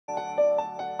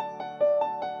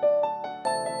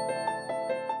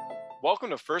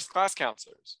Welcome to First Class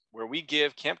Counselors, where we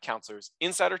give camp counselors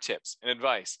insider tips and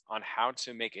advice on how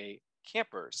to make a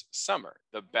camper's summer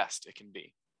the best it can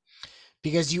be.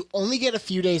 Because you only get a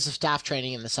few days of staff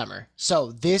training in the summer.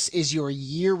 So this is your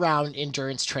year-round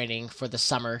endurance training for the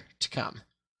summer to come.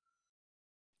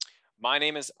 My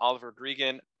name is Oliver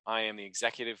Gregan. I am the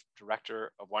Executive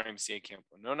Director of YMCA Camp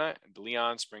Winona in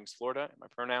Leon Springs, Florida, and my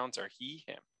pronouns are he,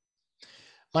 him.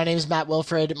 My name is Matt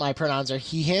Wilfrid. My pronouns are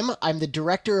he, him. I'm the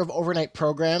Director of Overnight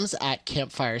Programs at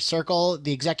Campfire Circle,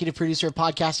 the Executive Producer of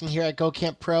Podcasting here at Go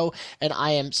Camp Pro, and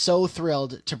I am so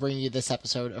thrilled to bring you this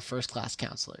episode of First Class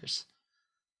Counselors.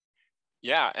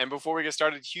 Yeah, and before we get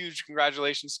started, huge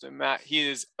congratulations to Matt. He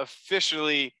is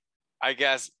officially, I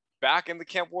guess, back in the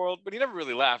camp world, but he never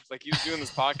really left. Like, he was doing this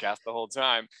podcast the whole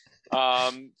time.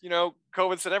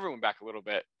 COVID set everyone back a little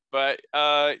bit. But,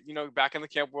 back in the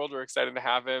camp world, we're excited to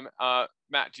have him.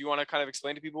 Matt, do you want to kind of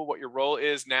explain to people what your role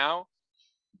is now?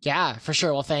 Yeah, for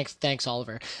sure. Well, thanks,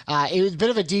 Oliver. It was a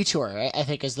bit of a detour, I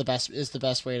think, is the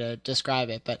best way to describe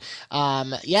it. But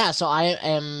so I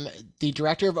am the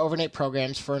director of overnight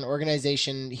programs for an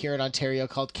organization here in Ontario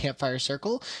called Campfire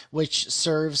Circle, which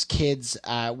serves kids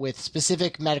with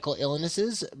specific medical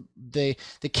illnesses. The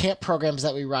camp programs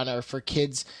that we run are for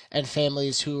kids and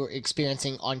families who are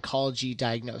experiencing oncology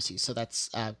diagnoses. So that's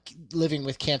living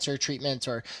with cancer treatments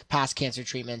or past cancer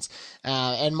treatments.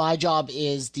 And my job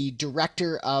is the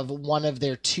director of one of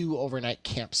their 2 overnight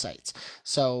campsites.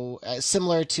 So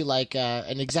similar to like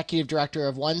an executive director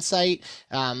of one site,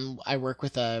 I work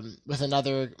with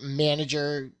another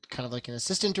manager, kind of like an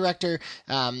assistant director,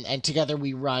 and together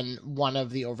we run one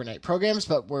of the overnight programs,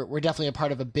 but we're definitely a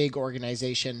part of a big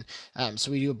organization.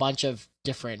 So we do a bunch of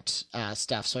different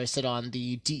stuff. So I sit on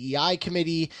the DEI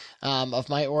committee of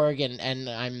my org, and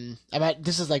I'm at,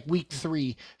 this is like week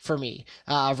 3 for me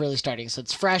of really starting. So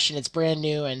it's fresh and it's brand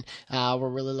new, and we're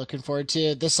really looking forward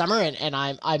to this summer, and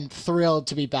I'm thrilled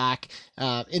to be back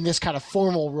in this kind of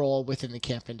formal role within the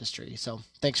camp industry. So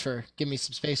thanks for giving me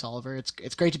some space, Oliver.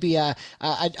 It's great to be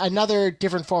another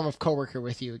different form of coworker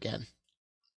with you again.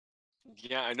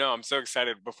 Yeah, I know. I'm so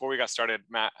excited. Before we got started,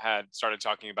 Matt had started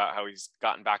talking about how he's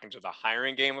gotten back into the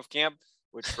hiring game of camp,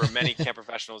 which for many camp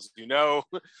professionals,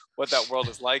 what that world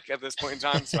is like at this point in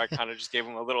time. So I kind of just gave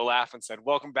him a little laugh and said,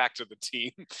 welcome back to the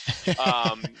team.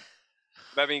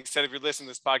 That being said, if you're listening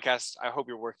to this podcast, I hope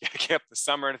you're working at camp this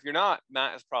summer. And if you're not,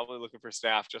 Matt is probably looking for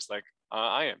staff just like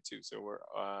I am too. So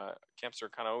camps are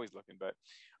kind of always looking,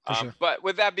 Sure. But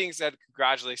with that being said,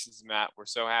 congratulations, Matt. We're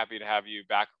so happy to have you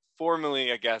back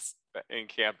formally, I guess, in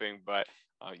camping, but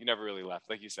you never really left.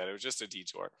 Like you said, it was just a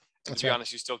detour. And to be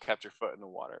honest, you still kept your foot in the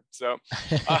water. So,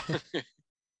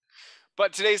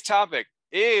 but today's topic,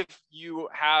 if you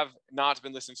have not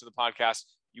been listening to the podcast,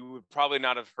 you would probably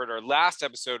not have heard our last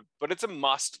episode, but it's a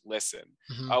must listen.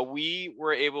 Mm-hmm. We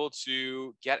were able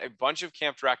to get a bunch of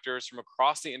camp directors from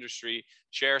across the industry,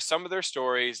 share some of their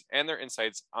stories and their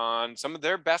insights on some of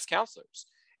their best counselors.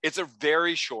 It's a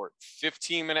very short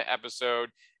 15-minute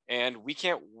episode, and we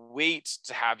can't wait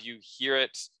to have you hear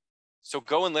it. So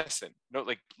go and listen. No,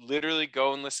 like literally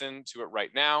go and listen to it right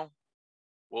now.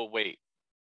 We'll wait.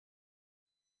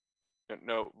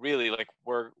 No, really, like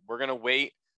we're going to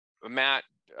wait. Matt,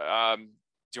 do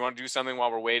you want to do something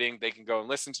while we're waiting? They can go and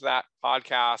listen to that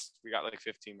podcast. We got like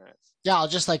 15 minutes. Yeah, I'll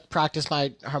just like practice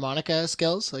my harmonica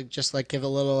skills. Like just like give a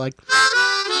little like.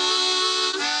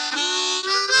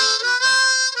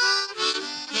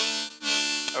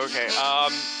 Okay.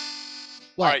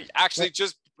 What? All right. Actually,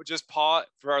 what? just pause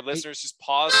for our listeners. Just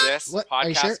pause this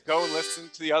podcast. Sure? Go and listen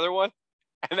to the other one,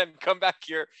 and then come back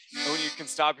here. And when you can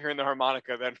stop hearing the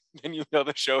harmonica, then you know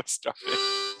the show has started.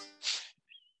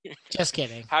 Just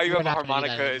kidding. How you have a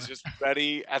harmonica is just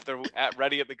ready at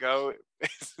the go.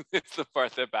 It's the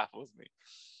part that baffles me.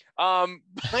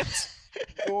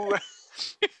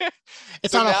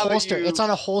 It's on a holster. It's on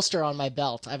a holster on my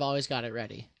belt. I've always got it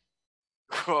ready.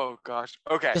 Oh gosh.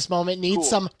 Okay. This moment needs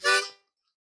some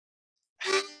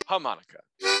harmonica.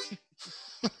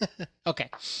 Okay.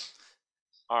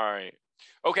 All right.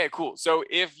 Okay, cool. So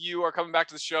if you are coming back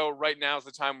to the show right now is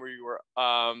the time where you were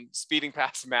speeding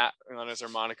past Matt on his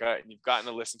harmonica and you've gotten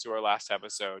to listen to our last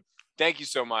episode. Thank you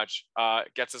so much.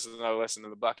 It gets us another listen in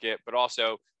the bucket, but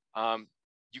also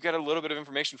you get a little bit of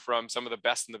information from some of the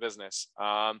best in the business.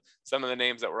 Some of the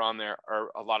names that were on there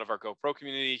are a lot of our GoPro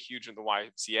community, huge in the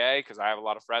YMCA, because I have a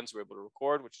lot of friends who are able to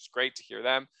record, which is great to hear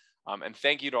them. And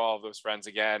thank you to all of those friends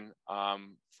again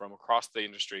from across the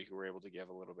industry who were able to give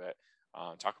a little bit,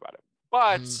 talk about it.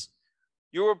 But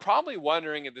you were probably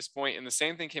wondering at this point, and the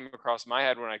same thing came across my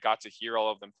head when I got to hear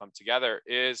all of them come together,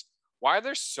 is why are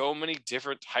there so many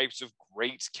different types of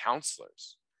great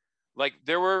counselors? Like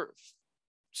there were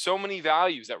so many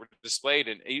values that were displayed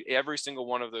in every single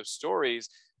one of those stories,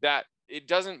 that it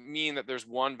doesn't mean that there's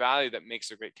one value that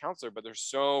makes a great counselor, but there's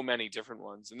so many different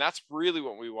ones. And that's really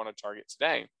what we want to target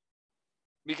today,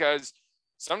 because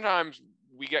sometimes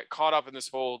we get caught up in this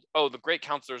whole, oh, the great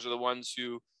counselors are the ones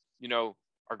who,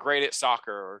 are great at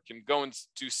soccer or can go and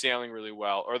do sailing really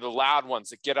well, or the loud ones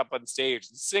that get up on stage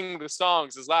and sing the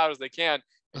songs as loud as they can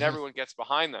and everyone gets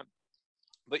behind them.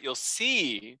 But you'll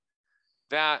see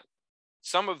that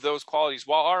some of those qualities,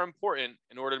 while are important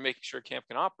in order to make sure camp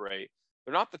can operate,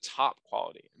 they're not the top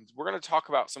quality. And we're going to talk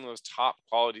about some of those top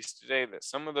qualities today that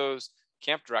some of those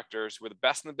camp directors who were the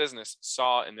best in the business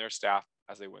saw in their staff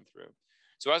as they went through.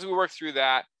 So as we work through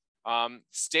that,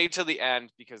 stay till the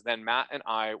end, because then Matt and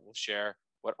I will share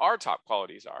what our top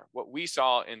qualities are, what we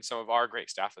saw in some of our great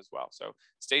staff as well. So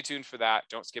stay tuned for that.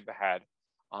 Don't skip ahead.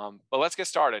 But let's get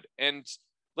started. And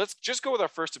let's just go with our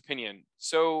first opinion.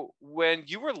 So when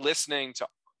you were listening to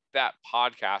that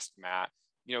podcast, Matt,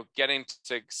 getting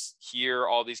to hear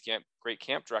all these great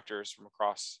camp directors from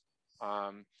across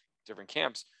different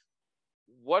camps,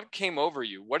 what came over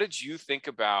you? What did you think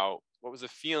about? What was the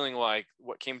feeling like?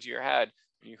 What came to your head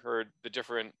when you heard the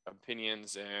different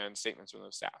opinions and statements from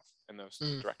those staff and those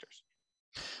directors?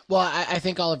 Well, I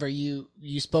think, Oliver, you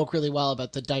spoke really well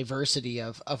about the diversity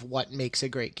of what makes a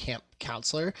great camp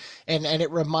counselor. And it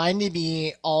reminded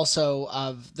me also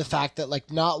of the fact that,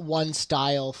 like, not one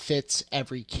style fits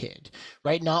every kid,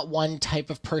 right? Not one type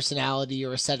of personality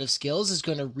or a set of skills is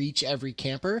going to reach every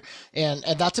camper. And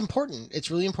that's important. It's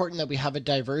really important that we have a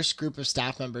diverse group of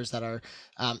staff members that are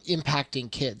impacting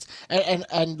kids.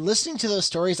 And listening to those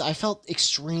stories, I felt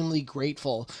extremely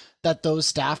grateful that those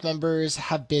staff members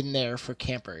have been there for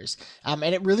campers. And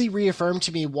it really reaffirmed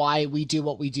to me why we do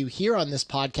what we do here on this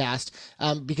podcast,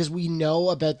 because we know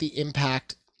about the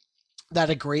impact that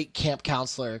a great camp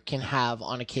counselor can have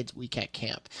on a kid's week at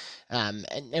camp.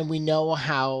 And we know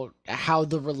how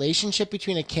the relationship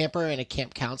between a camper and a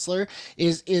camp counselor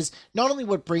is not only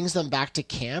what brings them back to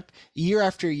camp year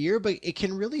after year, but it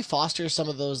can really foster some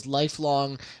of those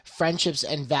lifelong friendships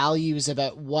and values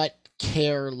about what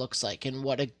care looks like and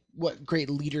what great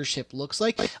leadership looks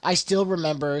like. I still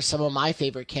remember some of my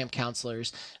favorite camp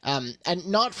counselors, and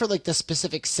not for like the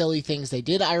specific silly things they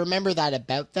did. I remember that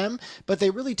about them, but they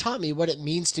really taught me what it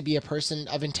means to be a person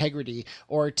of integrity,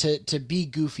 or to be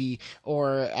goofy,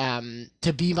 or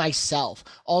to be myself.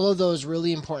 All of those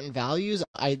really important values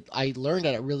I learned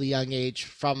at a really young age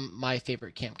from my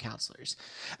favorite camp counselors.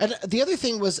 And the other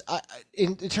thing was,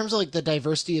 in terms of like the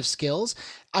diversity of skills,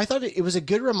 I thought it was a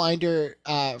good reminder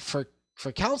for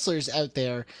counselors out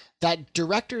there that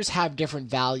directors have different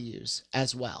values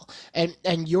as well.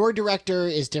 And your director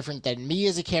is different than me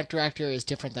as a camp director, is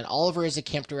different than Oliver as a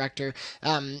camp director.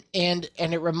 And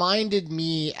it reminded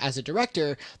me as a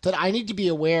director that I need to be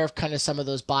aware of kind of some of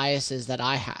those biases that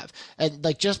I have. And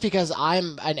like, just because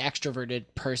I'm an extroverted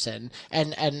person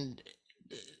and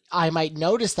I might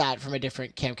notice that from a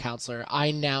different camp counselor, I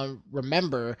now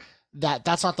remember that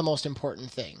that's not the most important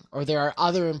thing, or there are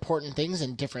other important things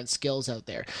and different skills out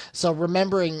there. So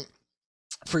remembering,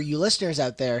 for you listeners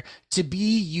out there, to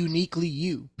be uniquely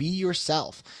you, be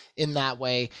yourself in that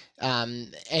way,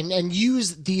 and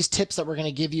use these tips that we're going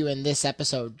to give you in this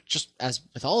episode, just as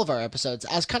with all of our episodes,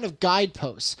 as kind of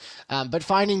guideposts, but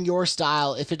finding your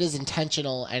style, if it is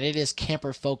intentional and it is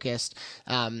camper focused,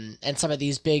 and some of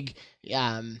these big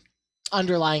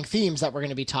underlying themes that we're going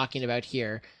to be talking about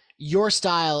here. Your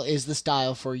style is the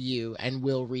style for you and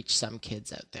will reach some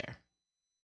kids out there.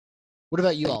 What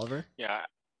about you, Oliver? Yeah,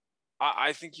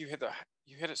 I think you hit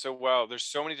it so well. There's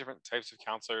so many different types of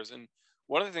counselors, and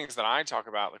one of the things that I talk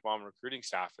about, like while I'm recruiting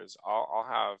staff, is I'll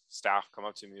have staff come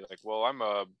up to me like, "Well, I'm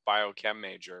a biochem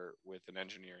major with an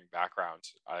engineering background.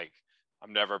 Like,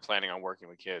 I'm never planning on working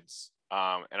with kids,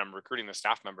 and I'm recruiting the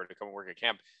staff member to come and work at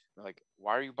camp." They're like,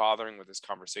 "Why are you bothering with this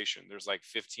conversation? There's like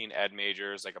 15 ed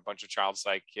majors, like a bunch of child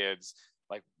psych kids.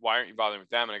 Like, why aren't you bothering with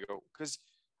them?" And I go, "Because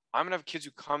I'm gonna have kids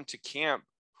who come to camp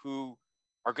who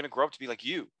are gonna grow up to be like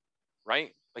you,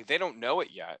 right? Like, they don't know it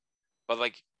yet, but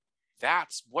like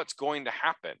that's what's going to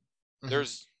happen. Mm-hmm.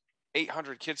 There's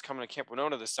 800 kids coming to Camp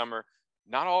Winona this summer.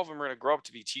 Not all of them are going to grow up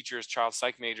to be teachers, child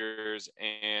psych majors,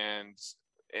 and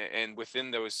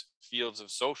within those fields of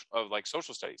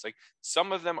social studies. Like,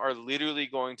 some of them are literally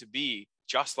going to be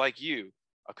just like you,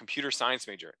 a computer science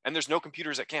major, and there's no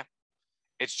computers at camp.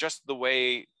 It's just the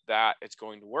way that it's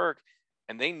going to work,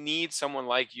 and they need someone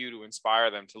like you to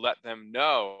inspire them, to let them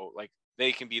know like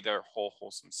they can be their whole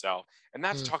wholesome self. And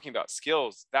that's talking about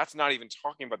skills. That's not even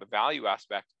talking about the value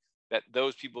aspect that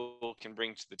those people can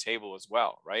bring to the table as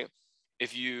well, right?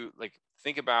 If you like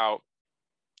think about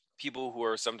people who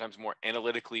are sometimes more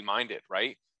analytically minded,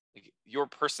 right? Like your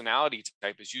personality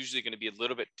type is usually going to be a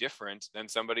little bit different than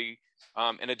somebody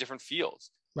in a different field,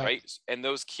 right? And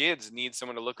those kids need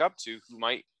someone to look up to who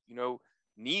might,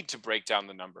 need to break down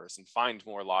the numbers and find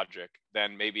more logic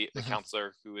than maybe the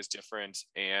counselor who is different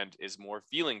and is more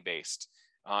feeling based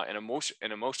and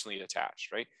emotionally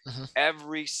attached, right?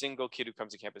 Every single kid who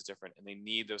comes to camp is different, and they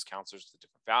need those counselors with the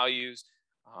different values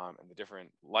and the different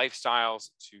lifestyles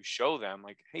to show them,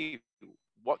 like, hey,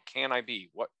 what can I be?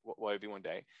 What will I be one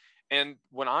day? And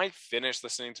when I finished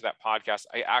listening to that podcast,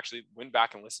 I actually went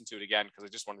back and listened to it again because I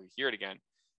just wanted to hear it again.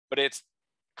 But it's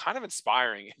kind of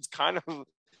inspiring. It's kind of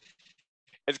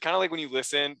like when you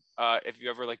listen, if you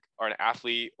ever like are an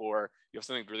athlete or you have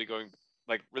something really going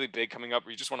like really big coming up,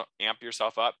 or you just want to amp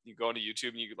yourself up, you go into YouTube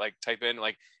and you like type in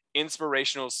like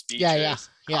inspirational speeches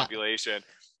compilation.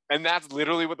 And that's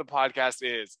literally what the podcast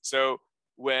is. So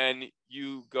when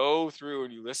you go through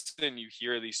and you listen, you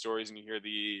hear these stories and you hear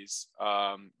these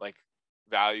like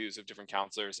values of different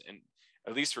counselors. And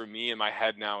at least for me in my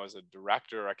head now as a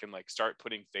director, I can like start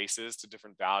putting faces to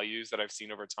different values that I've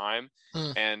seen over time.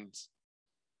 And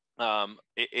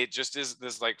it just is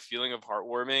this like feeling of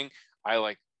heartwarming. I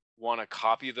like want to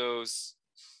copy those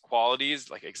qualities,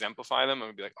 like exemplify them. I'm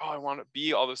gonna be like, oh, I want to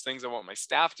be all those things. I want my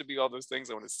staff to be all those things.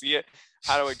 I want to see it.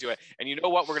 How do I do it? And you know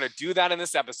what? We're gonna do that in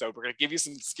this episode. We're gonna give you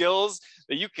some skills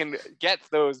that you can get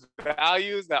those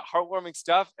values, that heartwarming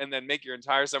stuff, and then make your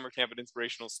entire summer camp an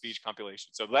inspirational speech compilation.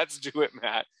 So let's do it,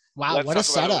 Matt. Wow, let's what a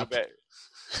setup!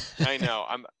 I know.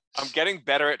 I'm getting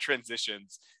better at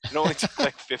transitions. It only took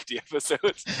like 50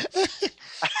 episodes.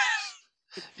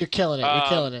 You're killing it. You're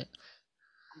killing it.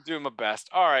 I'm doing my best.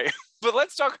 All right. But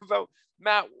let's talk about,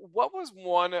 Matt, what was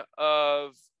one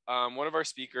of our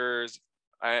speakers,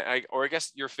 I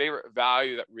guess your favorite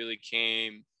value that really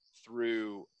came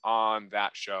through on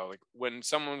that show? Like when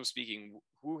someone was speaking,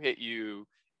 who hit you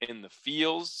in the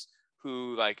feels,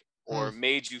 who like, or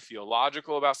made you feel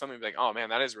logical about something, like, oh man,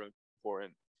 that is really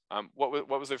important. What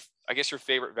was I guess your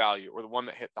favorite value, or the one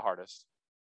that hit the hardest?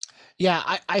 Yeah,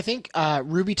 I think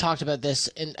Ruby talked about this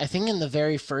I think in the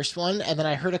very first one, and then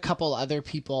I heard a couple other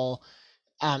people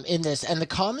in this, and the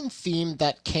common theme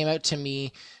that came out to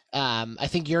me, I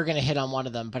think you're going to hit on one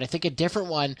of them, but I think a different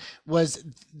one was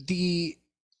the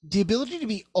ability to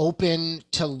be open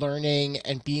to learning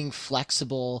and being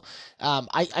flexible.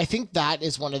 I think that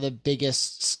is one of the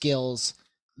biggest skills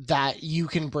that you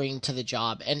can bring to the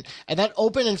job, and that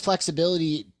open and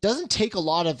flexibility doesn't take a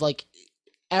lot of like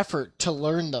effort to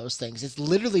learn those things. It's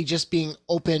literally just being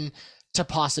open to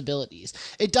possibilities.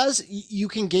 It does, you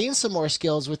can gain some more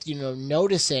skills with,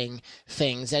 noticing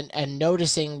things and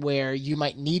noticing where you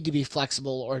might need to be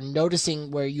flexible, or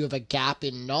noticing where you have a gap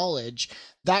in knowledge.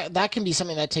 That can be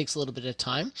something that takes a little bit of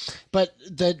time. But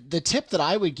the tip that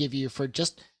I would give you for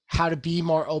just how to be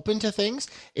more open to things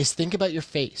is think about your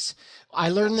face. I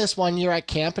learned this one year at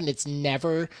camp, and it's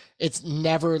never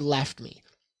left me.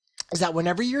 Is that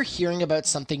whenever you're hearing about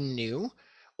something new,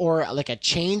 or like a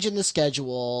change in the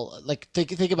schedule, like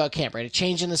think about camp, right? A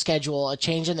change in the schedule, a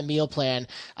change in the meal plan,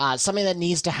 something that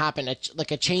needs to happen,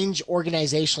 like a change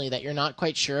organizationally that you're not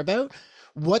quite sure about.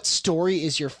 What story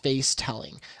is your face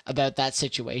telling about that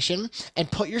situation?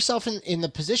 And put yourself in the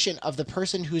position of the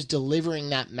person who's delivering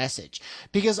that message.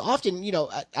 Because often,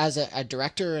 as a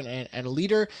director and a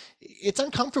leader, it's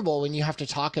uncomfortable when you have to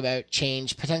talk about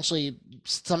change, potentially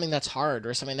something that's hard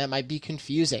or something that might be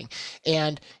confusing.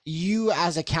 And you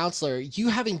as a counselor, you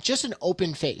having just an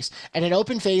open face, and an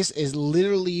open face is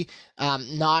literally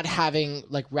not having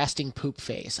like resting poop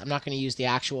face. I'm not going to use the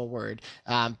actual word,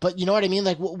 but you know what I mean?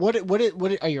 Like what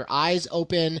are your eyes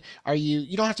open? Are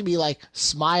you don't have to be like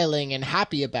smiling and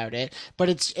happy about it, but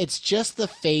it's just the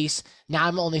face. Now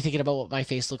I'm only thinking about what my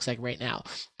face looks like right now,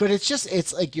 but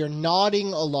it's like you're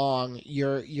nodding along,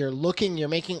 you're looking, you're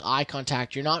making eye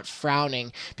contact, you're not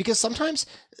frowning, because sometimes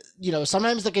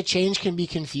like a change can be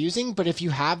confusing, but if you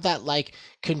have that like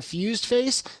confused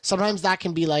face, sometimes that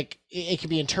can be like, it can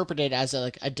be interpreted as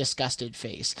a disgusted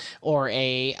face, or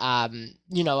a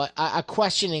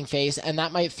questioning face, and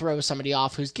that might throw somebody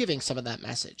off who's giving some of that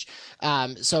message.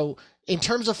 So in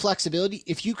terms of flexibility,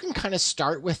 if you can kind of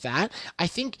start with that, I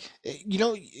think,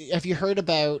 have you heard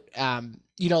about,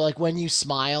 like when you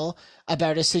smile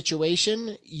about a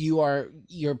situation,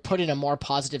 you're put in a more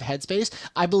positive headspace.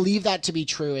 I believe that to be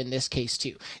true in this case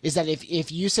too, is that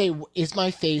if you say, is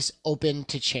my face open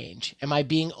to change? Am I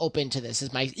being open to this?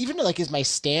 Is my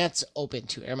stance open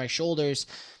to it? Are my shoulders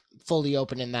fully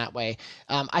open in that way,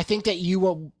 I think that you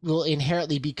will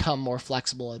inherently become more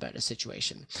flexible about a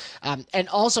situation. And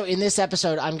also in this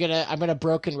episode, I'm gonna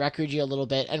broken record you a little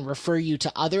bit and refer you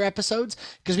to other episodes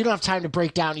because we don't have time to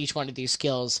break down each one of these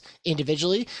skills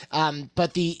individually.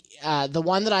 But the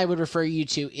one that I would refer you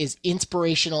to is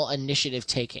inspirational initiative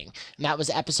taking, and that was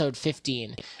episode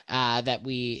 15 that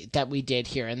we did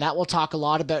here, and that will talk a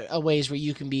lot about ways where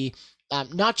you can be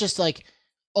not just like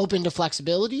open to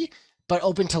flexibility, but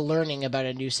open to learning about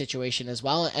a new situation as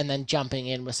well, and then jumping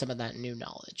in with some of that new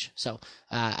knowledge. So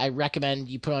I recommend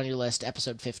you put on your list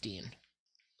episode 15.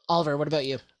 Oliver, what about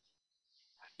you?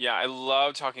 Yeah, I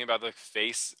love talking about the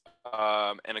face,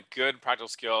 and a good practical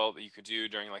skill that you could do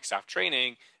during like staff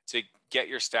training to get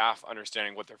your staff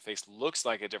understanding what their face looks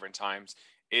like at different times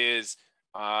is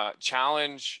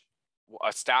challenge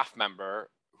a staff member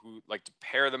who like to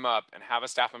pair them up and have a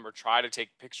staff member try to take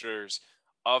pictures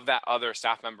of that other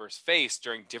staff member's face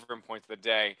during different points of the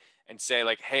day and say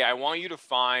like, hey, I want you to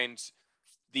find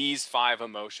these 5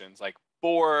 emotions like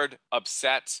bored,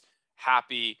 upset,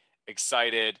 happy,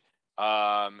 excited,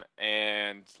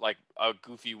 and like a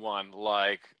goofy one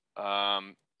like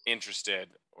interested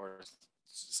or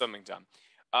something dumb.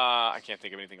 I can't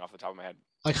think of anything off the top of my head.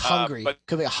 Like hungry. But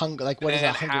Could be a hungry. Like what does a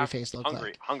then hungry have face look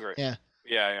like? hungry, Yeah.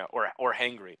 yeah, or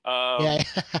hangry. Yeah.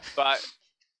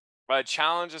 But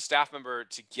challenge a staff member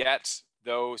to get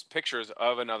those pictures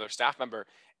of another staff member,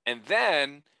 and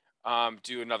then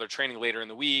do another training later in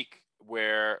the week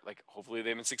where like hopefully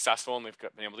they've been successful and they've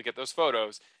been able to get those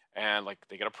photos, and like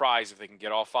they get a prize if they can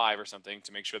get all 5 or something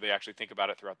to make sure they actually think about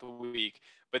it throughout the week.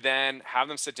 But then have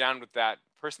them sit down with that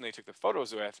person they took the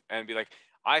photos with and be like,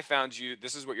 I found you,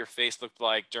 this is what your face looked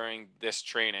like during this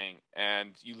training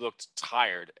and you looked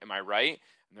tired, am I right?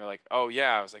 And they're like, oh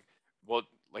yeah. I was like, well,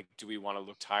 like, do we want to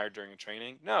look tired during a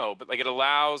training? No, but like it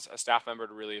allows a staff member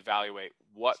to really evaluate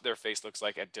what their face looks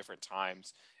like at different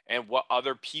times and what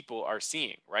other people are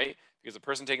seeing, right? Because the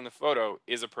person taking the photo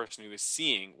is a person who is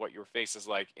seeing what your face is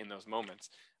like in those moments,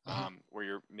 where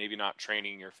you're maybe not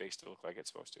training your face to look like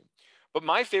it's supposed to. But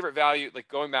my favorite value, like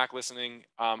going back listening,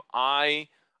 I'm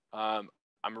a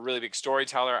really big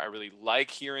storyteller. I really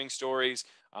like hearing stories.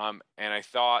 And I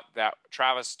thought that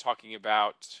Travis talking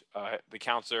about the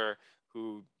counselor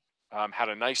who had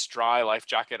a nice dry life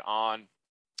jacket on,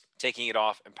 taking it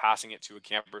off and passing it to a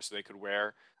camper so they could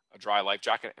wear a dry life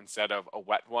jacket instead of a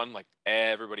wet one like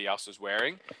everybody else was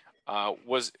wearing,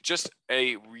 was just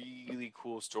a really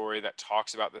cool story that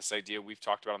talks about this idea we've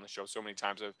talked about on the show so many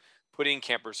times of putting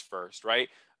campers first, right?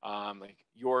 Like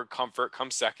your comfort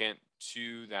comes second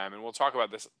to them. And we'll talk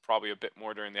about this probably a bit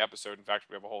more during the episode. In fact,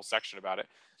 we have a whole section about it.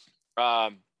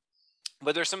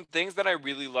 But there's some things that I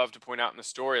really love to point out in the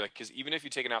story, like because even if you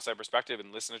take an outside perspective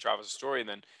and listen to Travis' story, and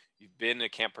then you've been a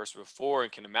camp person before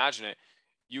and can imagine it,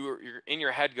 you're in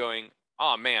your head going,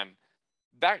 "Oh man,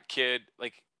 that kid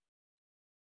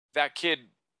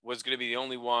was going to be the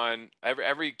only one.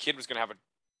 Every kid was going to have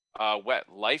a wet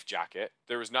life jacket.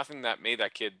 There was nothing that made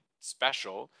that kid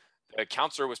special. The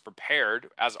counselor was prepared,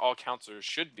 as all counselors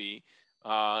should be,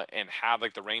 and have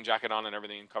like the rain jacket on and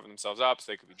everything and cover themselves up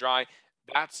so they could be dry.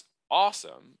 That's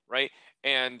awesome, right?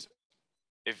 And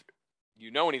if you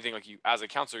know anything, like you as a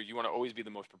counselor, you want to always be the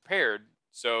most prepared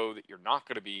so that you're not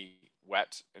going to be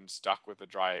wet and stuck with a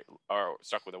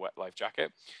wet life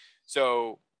jacket.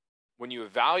 So when you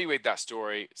evaluate that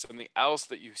story, something else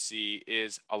that you see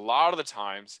is a lot of the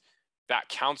times that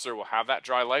counselor will have that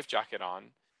dry life jacket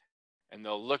on and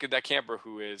they'll look at that camper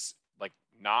who is like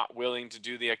not willing to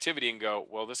do the activity and go,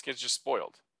 well, this kid's just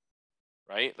spoiled,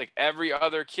 right? Like every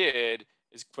other kid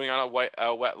is putting on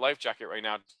a wet life jacket right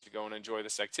now to go and enjoy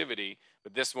this activity,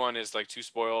 but this one is like too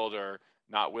spoiled or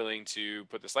not willing to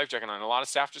put this life jacket on. And a lot of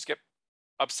staff just get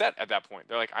upset at that point.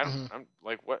 They're like, I'm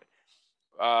like, what?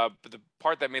 But the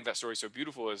part that made that story so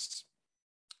beautiful is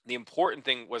the important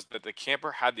thing was that the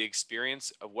camper had the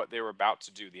experience of what they were about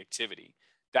to do, the activity.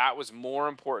 That was more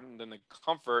important than the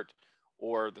comfort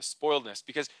or the spoiledness,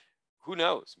 because who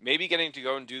knows, maybe getting to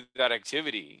go and do that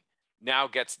activity now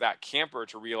gets that camper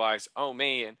to realize, oh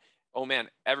man,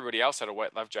 everybody else had a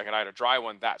wet life jacket, I had a dry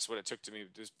one. That's what it took to me to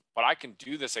do, but I can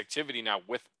do this activity now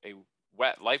with a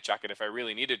wet life jacket if I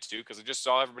really needed to, because I just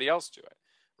saw everybody else do it,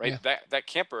 right? Yeah. That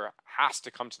camper has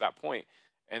to come to that point,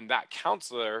 and that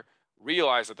counselor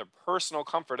realized that their personal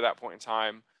comfort at that point in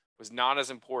time was not as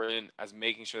important as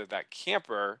making sure that that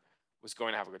camper was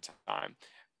going to have a good time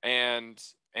and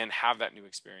have that new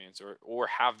experience or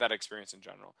have that experience in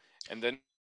general. And then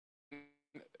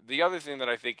the other thing that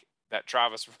I think that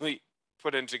Travis really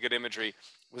put into good imagery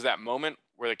was that moment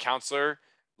where the counselor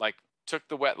like took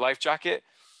the wet life jacket,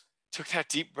 took that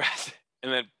deep breath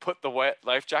and then put the wet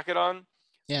life jacket on.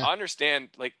 Yeah. I understand,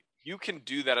 like, you can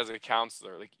do that as a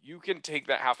counselor. Like, you can take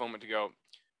that half moment to go,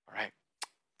 all right,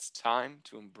 it's time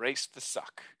to embrace the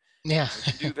suck. Yeah.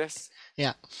 I can do this.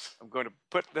 Yeah. I'm going to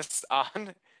put this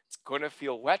on. It's going to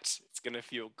feel wet. It's going to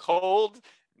feel cold.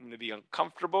 I'm going to be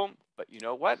uncomfortable. But you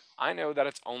know what? I know that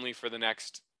it's only for the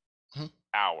next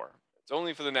hour. It's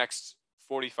only for the next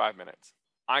 45 minutes.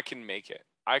 I can make it.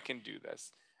 I can do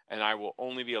this. And I will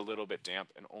only be a little bit damp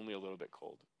and only a little bit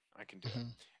cold. I can do it.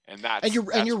 And that's you're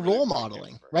really role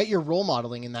modeling, right? You're role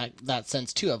modeling in that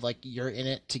sense too, of like, you're in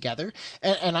it together.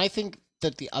 And I think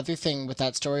that the other thing with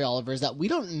that story, Oliver, is that we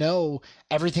don't know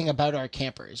everything about our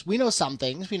campers. We know some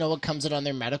things. We know what comes in on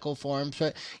their medical forms,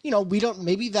 but we don't.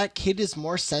 Maybe that kid is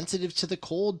more sensitive to the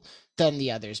cold than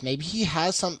the others. Maybe he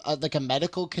has some like a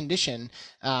medical condition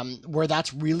where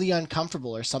that's really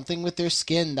uncomfortable, or something with their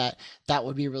skin that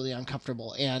would be really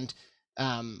uncomfortable. And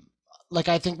like,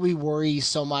 I think we worry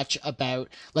so much about,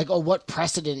 like, oh, what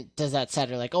precedent does that set?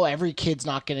 Or like, oh, every kid's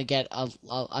not going to get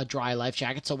a dry life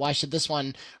jacket, so why should this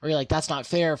one? Or you're like, that's not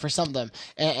fair for some of them.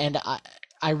 And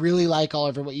I really like,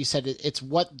 Oliver, what you said. It's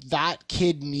what that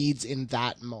kid needs in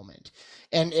that moment.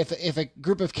 And if a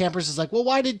group of campers is like, well,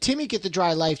 why did Timmy get the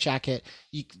dry life jacket?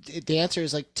 The answer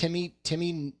is like, Timmy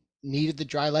needed the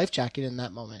dry life jacket in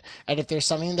that moment. And if there's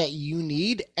something that you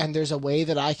need and there's a way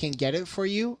that I can get it for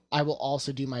you, I will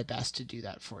also do my best to do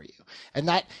that for you.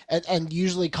 And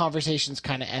usually conversations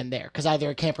kind of end there, because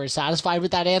either a camper is satisfied with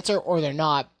that answer or they're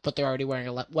not, but they're already wearing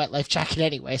a wet life jacket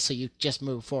anyway, so you just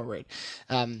move forward.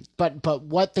 But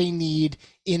what they need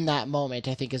in that moment,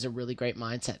 I think, is a really great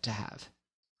mindset to have.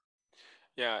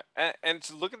 Yeah, and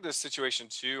to look at this situation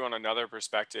too on another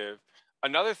perspective,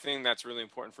 another thing that's really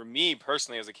important for me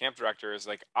personally as a camp director is,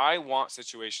 like, I want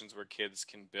situations where kids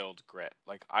can build grit.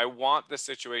 Like, I want the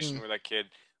situation where that kid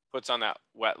puts on that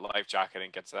wet life jacket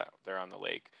and gets that there on the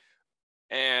lake.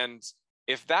 And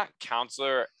if that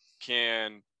counselor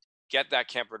can get that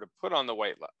camper to put on the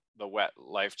wet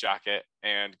life jacket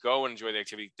and go and enjoy the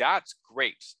activity, that's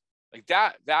great. Like,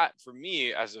 that for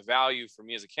me, as a value for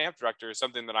me as a camp director, is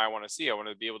something that I want to see. I want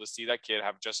to be able to see that kid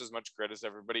have just as much grit as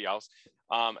everybody else.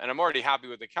 And I'm already happy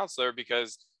with the counselor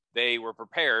because they were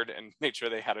prepared and made sure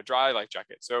they had a dry life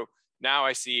jacket. So now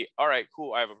I see, all right,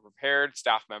 cool. I have a prepared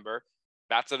staff member.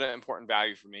 That's an important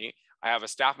value for me. I have a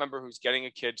staff member who's getting a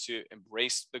kid to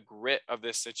embrace the grit of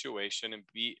this situation and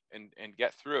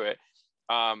get through it.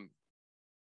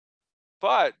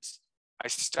 But I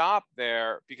stop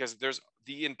there because there's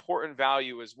the important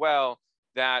value as well,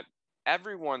 that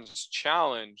everyone's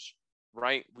challenge,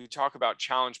 right? We talk about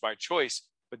challenge by choice,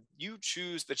 but you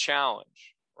choose the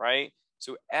challenge, right?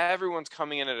 So everyone's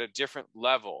coming in at a different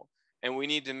level, and we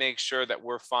need to make sure that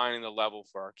we're finding the level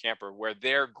for our camper where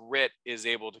their grit is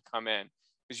able to come in.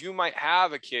 Because you might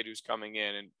have a kid who's coming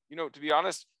in and, to be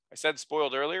honest, I said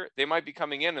spoiled earlier, they might be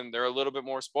coming in and they're a little bit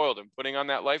more spoiled, and putting on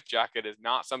that life jacket is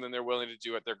not something they're willing to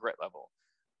do at their grit level.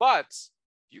 But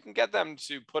you can get them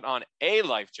to put on a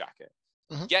life jacket,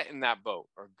 get in that boat,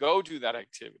 or go do that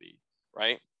activity,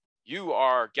 right? You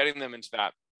are getting them into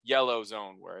that yellow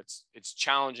zone where it's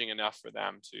challenging enough for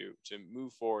them to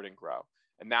move forward and grow.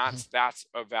 And that's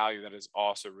a value that is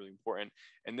also really important.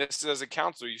 And this is, as a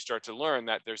counselor, you start to learn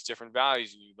that there's different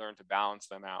values and you learn to balance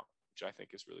them out, which I think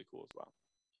is really cool as well.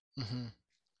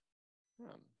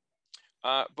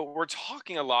 But we're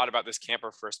talking a lot about this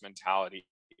camper first mentality.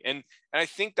 And I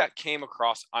think that came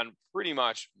across on pretty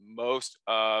much most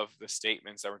of the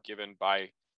statements that were given by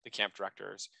the camp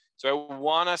directors. So I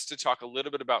want us to talk a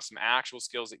little bit about some actual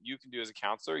skills that you can do as a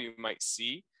counselor, you might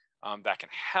see, that can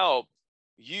help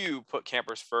you put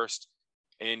campers first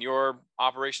in your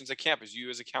operations at camp as you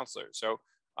as a counselor. So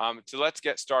let's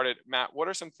get started. Matt, what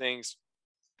are some things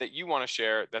that you want to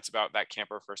share that's about that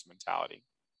camper first mentality?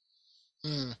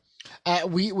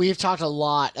 We've talked a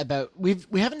lot about, we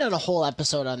haven't done a whole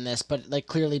episode on this, but like,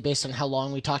 clearly based on how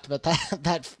long we talked about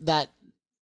that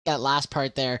last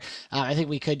part there, I think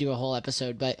we could do a whole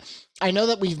episode. But I know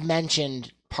that we've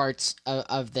mentioned parts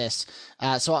of this,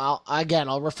 so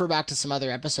I'll refer back to some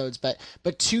other episodes. But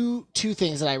two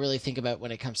things that I really think about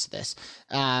when it comes to this,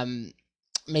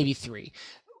 maybe three.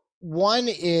 One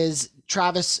is,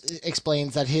 Travis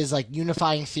explains that his like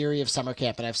unifying theory of summer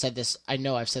camp, and I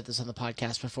know I've said this on the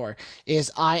podcast before,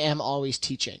 is I am always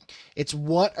teaching. It's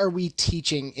what are we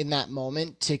teaching in that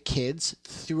moment to kids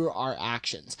through our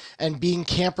actions. And being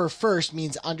camper first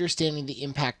means understanding the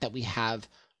impact that we have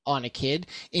on a kid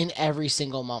in every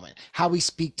single moment, how we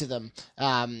speak to them,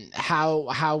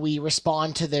 how we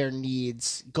respond to their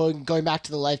needs. Going back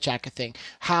to the life jacket thing,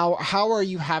 how are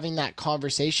you having that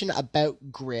conversation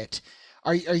about grit?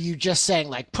 Are you just saying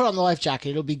like put on the life jacket,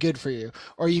 it'll be good for you,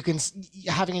 or you can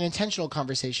having an intentional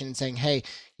conversation and saying, hey,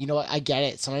 you know what, I get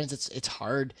it. Sometimes it's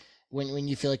hard when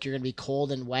you feel like you're gonna be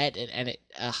cold and wet and it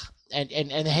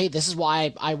and hey, this is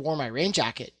why I wore my rain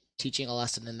jacket, teaching a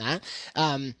lesson in that.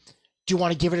 Do you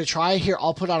want to give it a try? Here,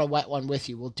 I'll put on a wet one with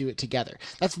you. We'll do it together.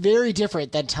 That's very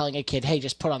different than telling a kid, hey,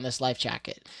 just put on this life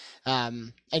jacket.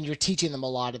 And you're teaching them a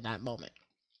lot in that moment.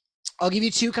 I'll give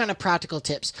you two kind of practical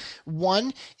tips.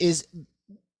 One is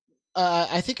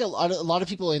I think a lot of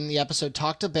people in the episode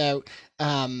talked about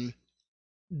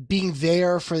being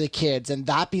there for the kids and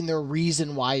that being the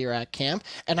reason why you're at camp.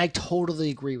 And I totally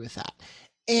agree with that.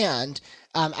 And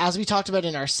as we talked about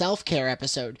in our self-care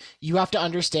episode, you have to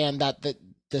understand that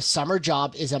the summer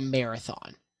job is a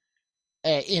marathon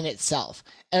in itself.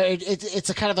 It's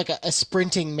a kind of like a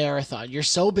sprinting marathon. You're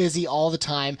so busy all the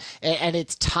time, and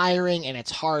it's tiring and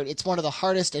it's hard. It's one of the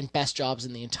hardest and best jobs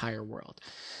in the entire world.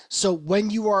 So when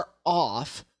you are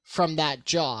off from that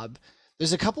job,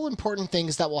 there's a couple important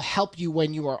things that will help you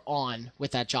when you are on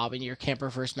with that job in your camper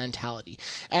first mentality.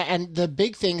 And the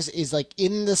big things is like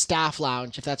in the staff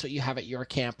lounge, if that's what you have at your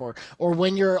camp, or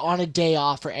when you're on a day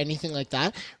off or anything like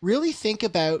that, really think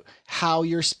about how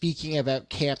you're speaking about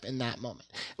camp in that moment.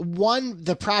 One,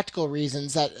 the practical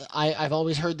reasons that I've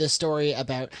always heard this story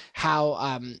about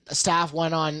how staff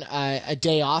went on a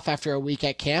day off after a week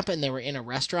at camp and they were in a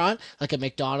restaurant, like a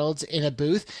McDonald's, in a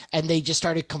booth, and they just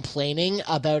started complaining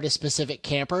about a specific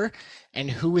camper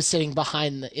and who was sitting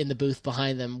in the booth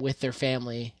behind them with their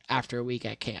family after a week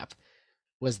at camp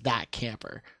was that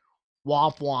camper.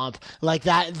 Womp womp. Like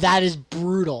that is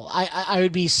brutal. I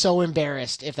would be so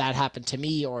embarrassed if that happened to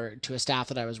me or to a staff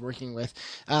that I was working with.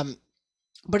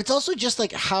 But it's also just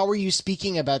like, how are you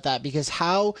speaking about that? Because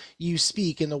how you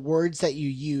speak and the words that you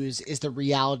use is the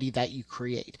reality that you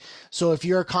create. So if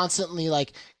you're constantly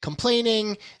like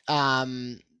complaining,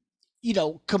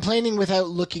 complaining without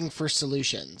looking for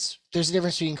solutions. There's a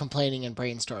difference between complaining and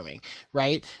brainstorming,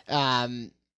 right?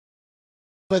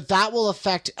 But that will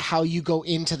affect how you go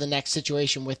into the next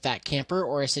situation with that camper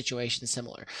or a situation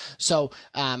similar. So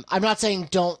I'm not saying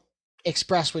don't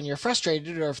express when you're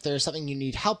frustrated or if there's something you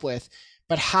need help with,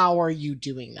 but how are you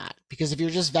doing that? Because if you're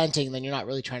just venting, then you're not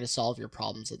really trying to solve your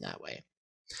problems in that way.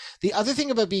 The other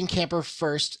thing about being camper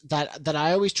first that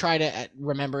I always try to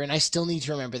remember, and I still need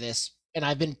to remember this, and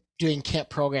I've been doing camp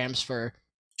programs for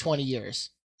 20 years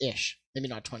ish, maybe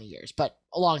not 20 years, but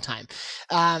a long time,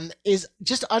 is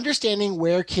just understanding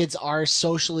where kids are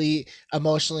socially,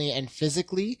 emotionally, and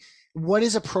physically. What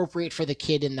is appropriate for the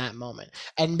kid in that moment,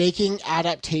 and making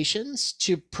adaptations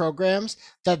to programs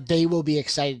that they will be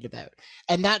excited about.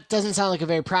 And that doesn't sound like a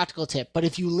very practical tip, but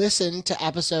if you listen to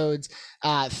episodes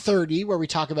 30, where we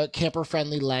talk about camper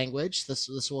friendly language, this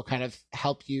will kind of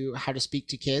help you how to speak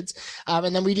to kids.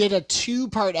 And then we did a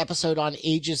 2-part episode on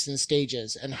ages and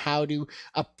stages and how to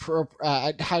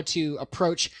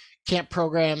approach camp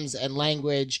programs and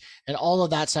language and all of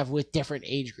that stuff with different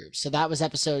age groups. So that was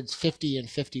episodes 50 and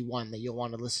 51 that you'll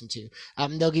want to listen to.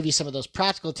 They'll give you some of those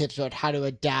practical tips about how to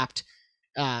adapt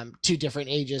to different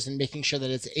ages and making sure that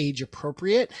it's age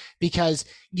appropriate, because,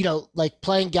 like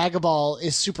playing Gagaball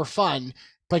is super fun,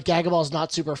 but Gagaball is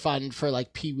not super fun for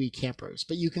like pee-wee campers,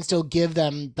 but you can still give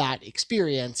them that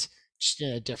experience just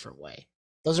in a different way.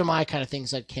 Those are my kind of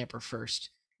things like camper first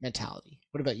mentality.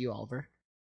 What about you, Oliver?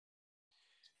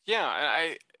 Yeah,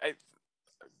 I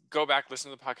go back,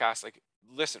 listen to the podcast. Like,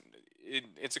 listen,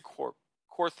 it's a core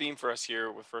theme for us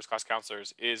here with First Class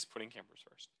Counselors is putting campers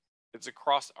first. It's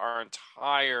across our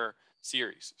entire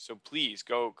series. So please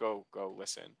go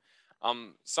listen.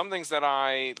 Some things that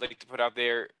I like to put out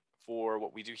there for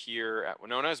what we do here at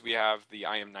Winona is we have the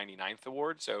I Am 99th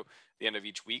award. So at the end of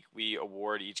each week, we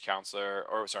award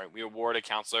we award a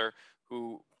counselor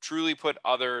who truly put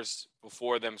others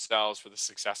before themselves for the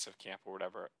success of camp or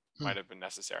whatever might have been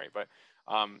necessary. But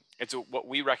it's what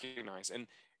we recognize. And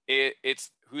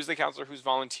it's who's the counselor who's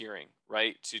volunteering,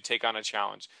 right, to take on a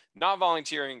challenge. Not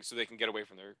volunteering so they can get away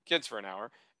from their kids for an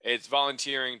hour. It's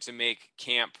volunteering to make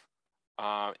camp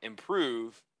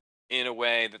improve in a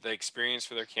way that the experience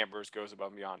for their campers goes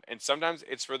above and beyond. And sometimes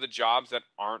it's for the jobs that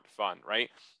aren't fun, right?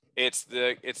 It's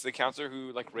the counselor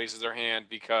who like raises their hand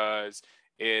because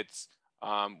it's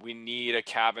we need a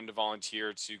cabin to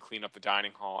volunteer to clean up the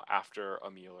dining hall after a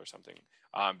meal or something,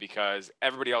 because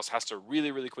everybody else has to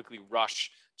really, really quickly rush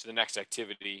to the next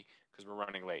activity because we're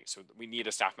running late. So we need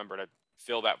a staff member to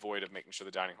fill that void of making sure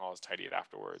the dining hall is tidied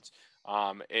afterwards.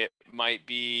 It might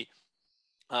be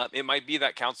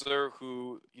that counselor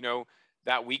who,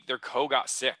 that week their co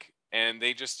got sick and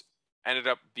they just ended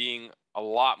up being a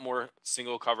lot more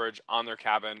single coverage on their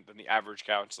cabin than the average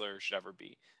counselor should ever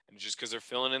be. And just because they're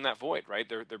filling in that void, right?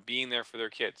 They're being there for their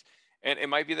kids. And it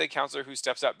might be the counselor who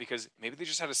steps up because maybe they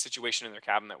just had a situation in their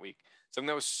cabin that week, something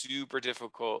that was super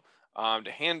difficult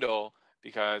to handle,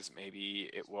 because maybe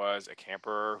it was a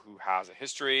camper who has a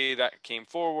history that came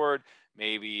forward.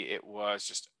 Maybe it was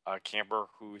just a camper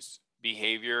whose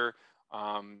behavior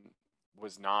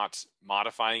was not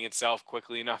modifying itself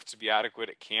quickly enough to be adequate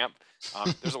at camp.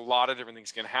 There's a lot of different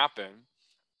things can happen,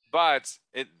 but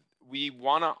we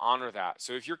want to honor that.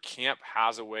 So if your camp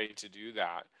has a way to do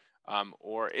that,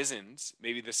 or isn't,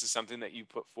 maybe this is something that you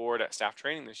put forward at staff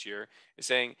training this year, is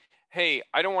saying, hey,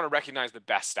 I don't want to recognize the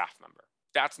best staff member.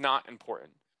 That's not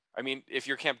important. I mean, if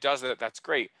your camp does that, that's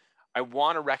great. I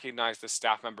want to recognize the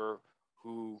staff member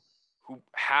who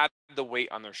had the weight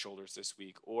on their shoulders this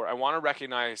week, or I want to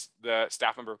recognize the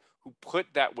staff member who put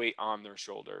that weight on their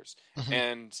shoulders. Mm-hmm.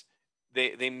 And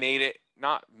they made it,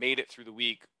 not made it through the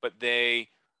week, but they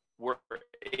were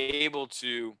able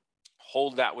to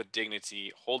hold that with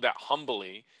dignity, hold that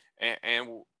humbly,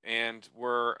 and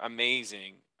were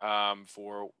amazing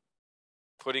for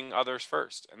putting others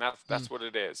first. And that's what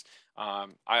it is.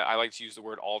 I like to use the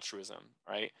word altruism,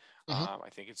 right? I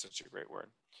think it's such a great word.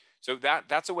 So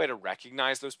that's a way to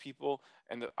recognize those people.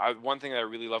 And one thing that I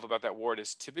really love about that award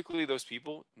is typically those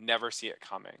people never see it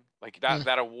coming. Like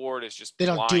that award is just they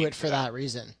don't do blind it for them. that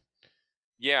reason.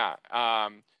 Yeah.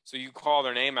 So you call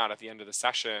their name out at the end of the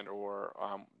session, or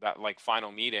that like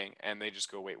final meeting, and they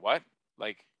just go, wait, what?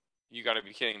 Like, you got to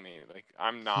be kidding me. Like,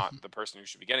 I'm not the person who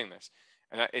should be getting this.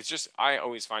 And it's just, I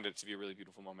always find it to be a really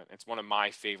beautiful moment. It's one of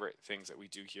my favorite things that we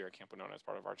do here at Camp Winona as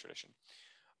part of our tradition.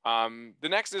 The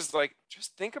next is like,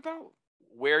 just think about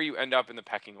where you end up in the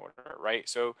pecking order, right?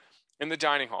 So in the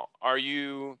dining hall, are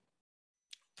you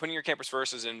putting your campers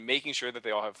first, as in making sure that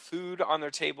they all have food on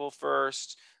their table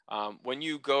first? When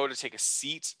you go to take a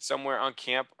seat somewhere on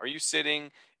camp, are you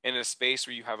sitting in a space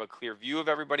where you have a clear view of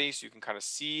everybody so you can kind of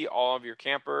see all of your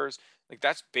campers? Like,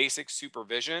 that's basic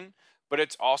supervision, but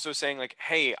it's also saying like,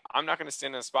 hey, I'm not going to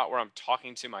stand in a spot where I'm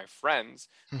talking to my friends.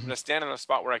 I'm going to stand in a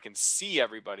spot where I can see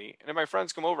everybody. And if my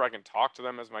friends come over, I can talk to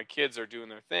them as my kids are doing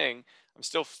their thing. I'm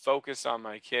still focused on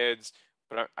my kids,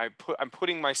 but I'm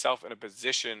putting myself in a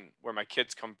position where my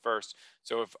kids come first.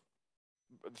 So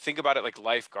think about it like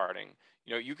lifeguarding.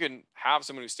 You know, you can have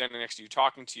someone who's standing next to you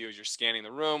talking to you as you're scanning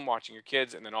the room, watching your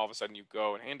kids, and then all of a sudden you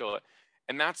go and handle it.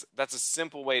 And that's a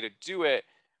simple way to do it,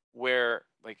 where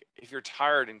like if you're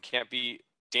tired and can't be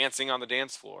dancing on the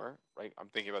dance floor, right? I'm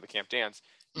thinking about the camp dance.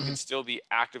 You can still be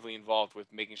actively involved with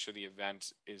making sure the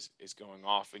event is going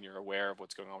off, and you're aware of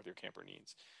what's going on with your camper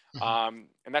needs. And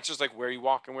that's just like where you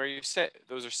walk and where you sit.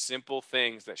 Those are simple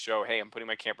things that show, hey, I'm putting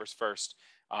my campers first.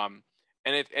 And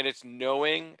it's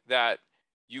knowing that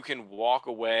you can walk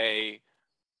away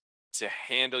to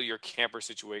handle your camper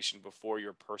situation before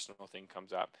your personal thing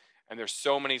comes up. And there's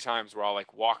so many times where I'll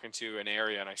like walk into an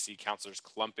area and I see counselors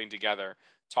clumping together,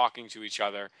 talking to each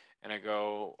other, and I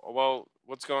go, oh, well,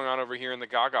 what's going on over here in the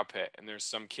Gaga pit? And there's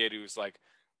some kid who's like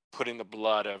putting the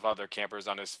blood of other campers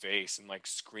on his face and like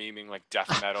screaming like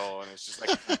death metal, and it's just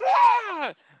like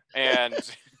ah!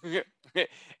 And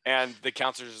and the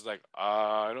counselor's just like,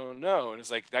 I don't know. And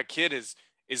it's like, that kid is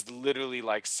literally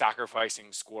like sacrificing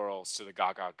squirrels to the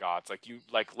Gaga gods. Like, you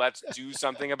like, let's do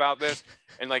something about this.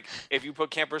 And like, if you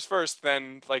put campers first,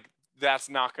 then like that's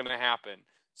not going to happen.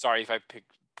 Sorry if I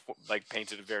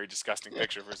painted a very disgusting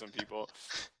picture for some people.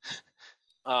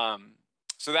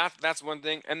 So that's one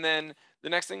thing. And then the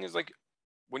next thing is like,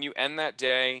 when you end that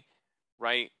day,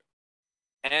 right?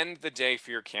 End the day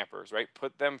for your campers, right?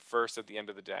 Put them first at the end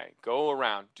of the day. Go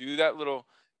around, do that little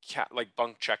like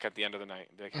bunk check at the end of the night.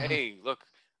 Be like, hey, look,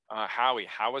 Howie,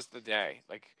 how was the day?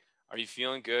 Like, are you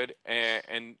feeling good?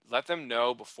 And let them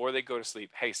know before they go to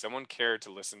sleep, hey, someone cared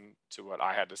to listen to what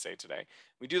I had to say today.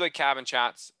 We do like cabin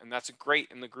chats, and that's great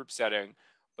in the group setting,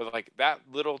 but like that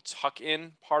little tuck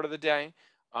in part of the day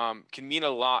can mean a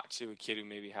lot to a kid who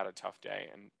maybe had a tough day,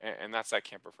 and that's that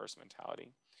camper first mentality.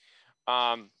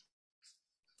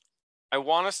 I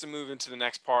want us to move into the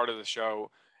next part of the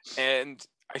show, and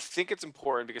I think it's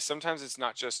important because sometimes it's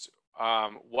not just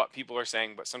what people are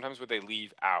saying, but sometimes what they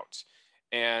leave out.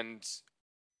 And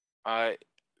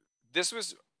this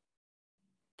was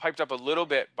piped up a little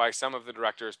bit by some of the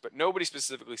directors, but nobody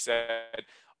specifically said,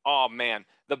 oh man,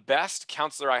 the best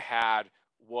counselor I had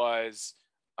was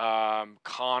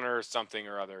Connor something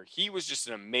or other. He was just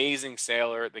an amazing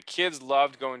sailor. The kids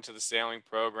loved going to the sailing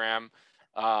program.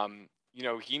 You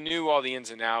know, he knew all the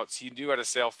ins and outs. He knew how to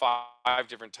sail 5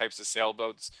 different types of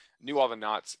sailboats, knew all the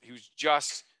knots. He was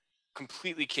just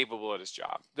completely capable at his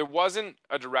job. There wasn't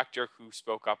a director who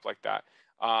spoke up like that.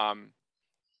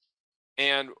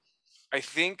 And I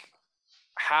think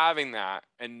having that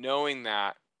and knowing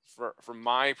that, from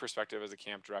my perspective as a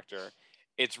camp director,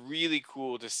 it's really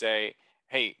cool to say,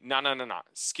 hey, no.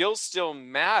 Skills still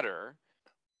matter,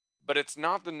 but it's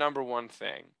not the number one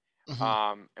thing.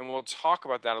 Mm-hmm. And we'll talk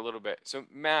about that a little bit. So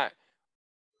Matt,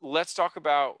 let's talk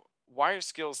about, why are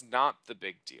skills not the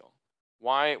big deal?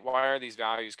 Why are these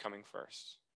values coming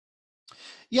first?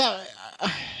 Yeah.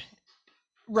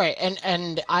 Right,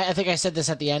 and I think I said this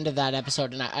at the end of that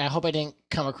episode, and I hope I didn't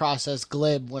come across as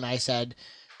glib when I said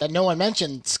that no one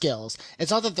mentioned skills.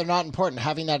 It's not that they're not important.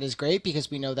 Having that is great because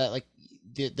we know that like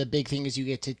the big thing is you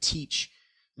get to teach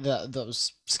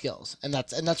those skills, and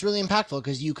that's really impactful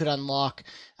because you could unlock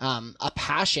a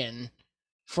passion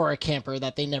for a camper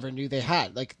that they never knew they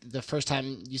had. Like the first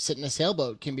time you sit in a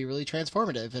sailboat can be really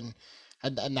transformative, and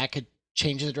that could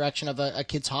change the direction of a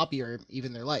kid's hobby or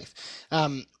even their life.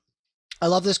 I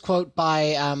love this quote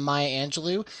by Maya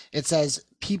Angelou. It says,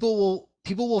 People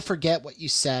will forget what you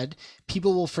said,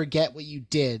 people will forget what you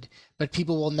did, but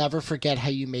people will never forget how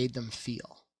you made them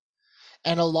feel."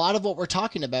 And a lot of what we're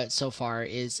talking about so far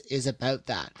is about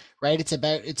that, right? It's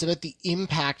about the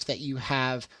impact that you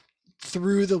have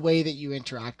through the way that you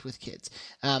interact with kids.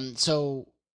 So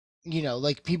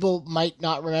like people might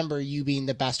not remember you being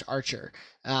the best archer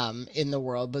in the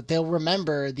world, but they'll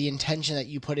remember the intention that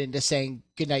you put into saying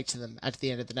goodnight to them at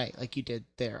the end of the night, like you did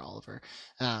there, Oliver.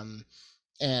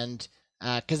 And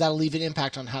because that'll leave an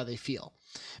impact on how they feel.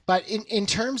 But in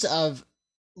terms of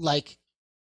like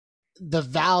the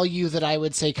value that I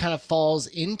would say kind of falls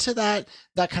into that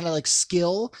kind of like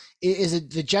skill is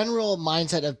the general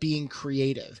mindset of being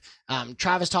creative.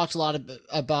 Travis talked a lot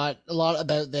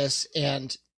about this,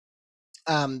 and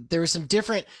there were some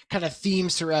different kind of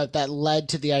themes throughout that led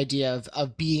to the idea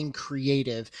of being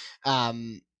creative,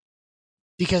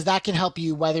 because that can help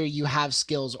you whether you have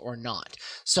skills or not.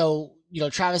 So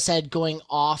Travis said going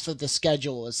off of the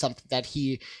schedule is something that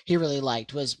he really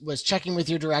liked, was checking with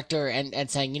your director and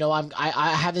saying,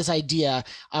 I have this idea,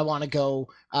 I want to go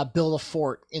build a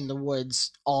fort in the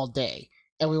woods all day,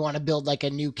 and we want to build like a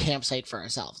new campsite for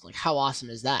ourselves. Like, how awesome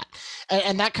is that?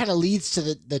 And that kind of leads to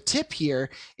the tip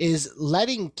here is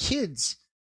letting kids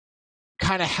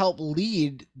kind of help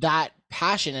lead that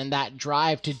passion and that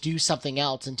drive to do something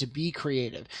else and to be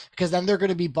creative, because then they're going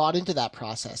to be bought into that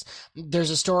process. There's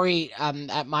a story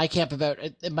at my camp about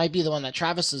it might be the one that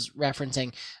Travis is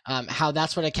referencing, how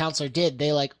that's what a counselor did.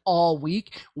 They like all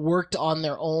week worked on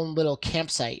their own little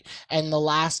campsite, and the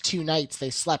last 2 nights they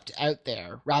slept out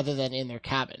there rather than in their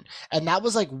cabin, and that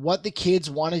was like what the kids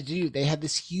wanted to do. They had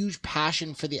this huge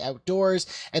passion for the outdoors,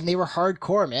 and they were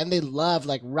hardcore, man. They loved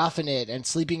like roughing it and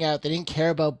sleeping out. They didn't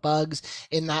care about bugs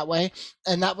in that way.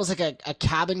 And that was like a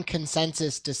cabin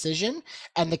consensus decision.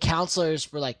 And the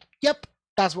counselors were like, yep,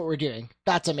 that's what we're doing.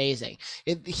 That's amazing.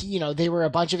 They were a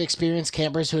bunch of experienced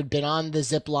campers who had been on the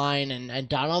zip line and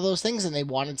done all those things, and they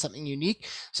wanted something unique.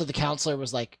 So the counselor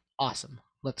was like, awesome,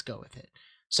 let's go with it.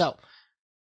 So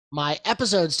my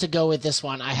episodes to go with this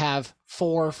one, I have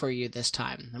 4 for you this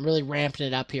time. I'm really ramping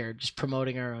it up here, just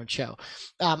promoting our own show.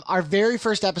 Our very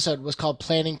first episode was called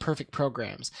Planning Perfect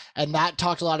Programs, and that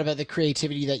talked a lot about the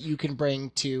creativity that you can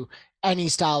bring to any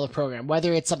style of program,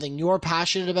 whether it's something you're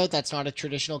passionate about that's not a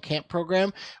traditional camp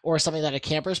program, or something that a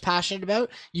camper is passionate about.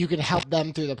 You can help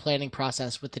them through the planning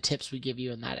process with the tips we give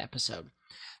you in that episode.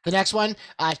 The next one,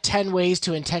 10 Ways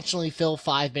to Intentionally Fill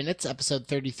 5 Minutes, episode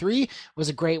 33, was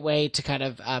a great way to kind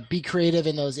of be creative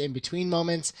in those in-between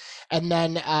moments. And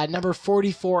then number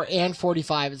 44 and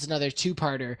 45, it's another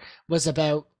 2-parter, was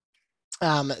about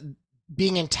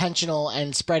being intentional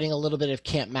and spreading a little bit of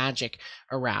camp magic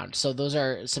around. So those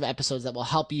are some episodes that will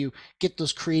help you get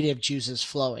those creative juices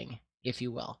flowing, if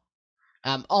you will.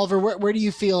 Oliver, where do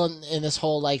you feel in this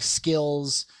whole like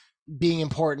skills being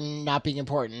important, not being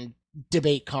important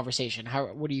debate conversation?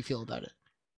 What do you feel about it?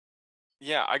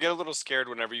 Yeah, I get a little scared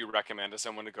whenever you recommend to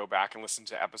someone to go back and listen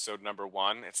to episode number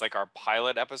 1. It's like our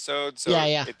pilot episode, so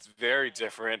Yeah. it's very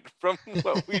different from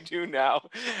what we do now.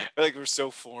 Like, we're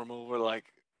so formal. We're like,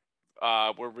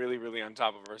 we're really, really on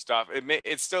top of our stuff.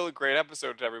 It's still a great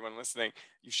episode to everyone listening.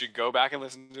 You should go back and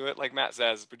listen to it, like Matt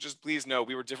says. But just please know,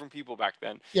 we were different people back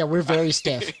then. Yeah, we're very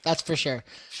stiff. That's for sure.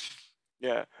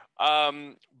 Yeah.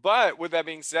 But with that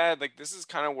being said, like, this is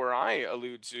kind of where I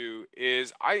allude to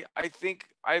is I think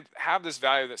I have this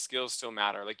value that skills still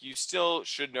matter. Like, you still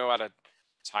should know how to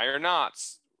tie your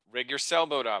knots, rig your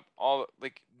sailboat up, all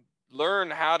like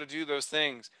learn how to do those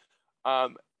things.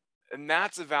 And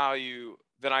that's a value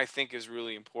that I think is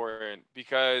really important,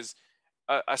 because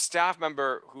a staff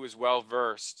member who is well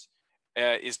versed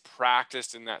is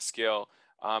practiced in that skill,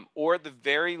 or at the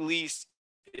very least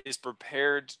is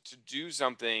prepared to do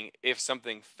something if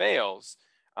something fails.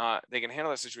 They can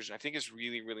handle that situation, I think, is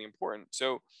really, really important.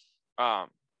 So,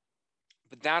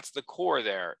 but that's the core.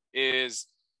 There is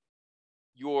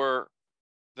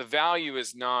the value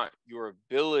is not your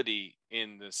ability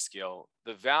in the skill.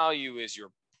 The value is your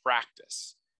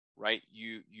practice, right?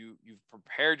 You've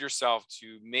prepared yourself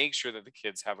to make sure that the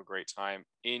kids have a great time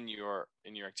in your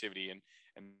activity, and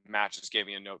Matt just gave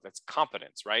me a note that's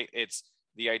competence, right? It's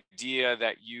the idea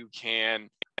that you can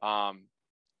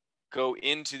go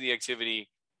into the activity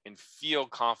and feel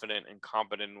confident and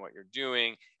competent in what you're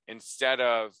doing, instead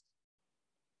of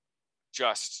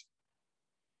just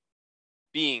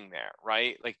being there,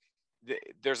 right? Like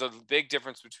there's a big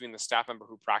difference between the staff member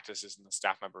who practices and the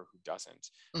staff member who doesn't.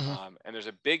 Mm-hmm. And there's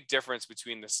a big difference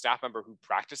between the staff member who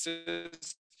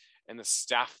practices and the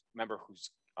staff member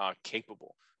who's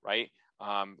capable, right?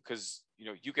 Because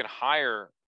you can hire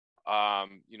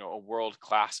a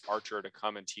world-class archer to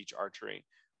come and teach archery,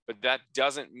 but that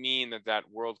doesn't mean that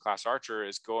that world-class archer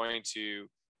is going to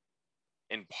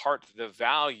impart the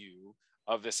value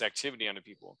of this activity onto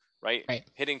people, right?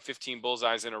 Hitting 15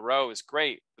 bullseyes in a row is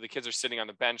great, but the kids are sitting on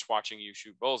the bench watching you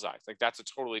shoot bullseyes. Like, that's a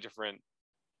totally different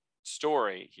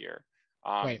story here.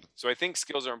 So I think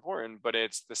skills are important, but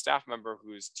it's the staff member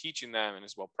who's teaching them and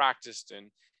is well practiced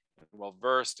and well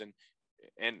versed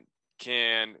and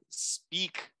can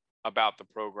speak about the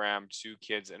program to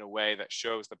kids in a way that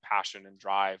shows the passion and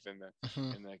drive and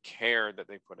the care that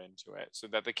they put into it, so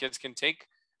that the kids can take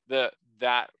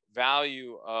that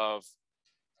value of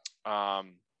how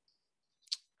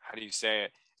do you say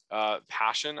it?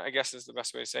 Passion, I guess, is the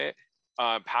best way to say it.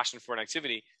 Passion for an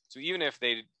activity. So even if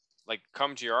they like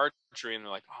come to your archery and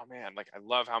they're like, oh man, like I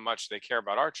love how much they care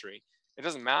about archery. It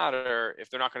doesn't matter if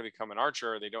they're not going to become an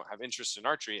archer or they don't have interest in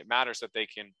archery. It matters that they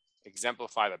can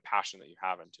exemplify the passion that you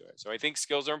have into it. So I think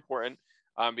skills are important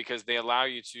because they allow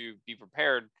you to be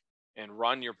prepared and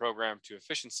run your program to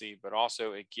efficiency, but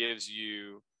also it gives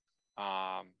you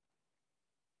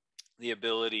the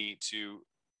ability to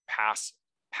pass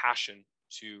passion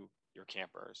to your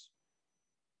campers.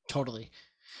 Totally.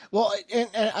 Well, and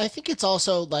I think it's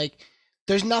also like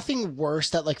there's nothing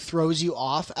worse that like throws you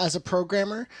off as a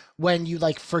programmer when you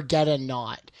like forget a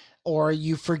knot or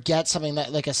you forget something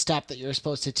that like a step that you're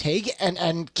supposed to take,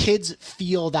 and kids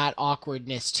feel that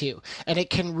awkwardness too, and it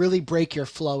can really break your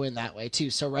flow in that way too.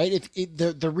 So right, if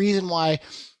the reason why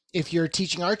if you're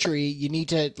teaching archery you need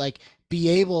to like be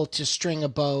able to string a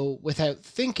bow without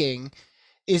thinking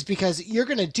is because you're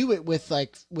going to do it with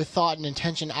thought and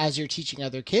intention as you're teaching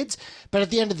other kids. But at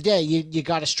the end of the day, you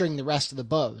got to string the rest of the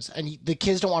bows, and the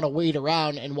kids don't want to wait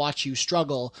around and watch you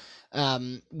struggle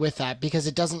with that, because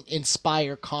it doesn't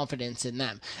inspire confidence in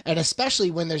them. And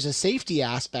especially when there's a safety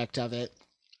aspect of it,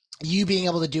 you being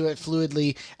able to do it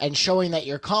fluidly and showing that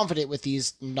you're confident with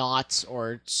these knots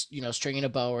or stringing a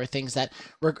bow or things that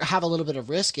have a little bit of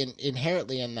risk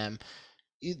inherently in them.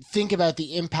 Think about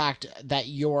the impact that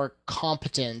your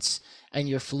competence and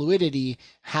your fluidity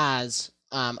has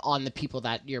on the people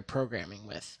that you're programming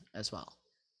with as well.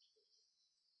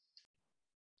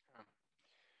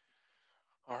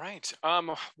 All right.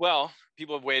 Well,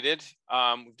 people have waited.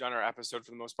 We've done our episode for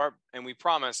the most part, and we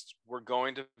promised we're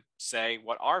going to say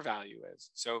what our value is.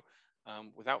 So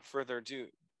without further ado,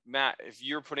 Matt, if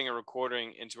you're putting a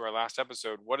recording into our last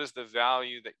episode, what is the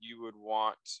value that you would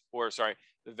want, or sorry,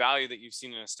 the value that you've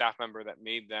seen in a staff member that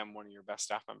made them one of your best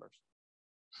staff members?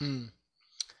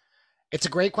 It's a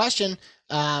great question.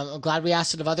 I'm glad we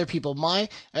asked it of other people.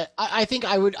 I think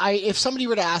if somebody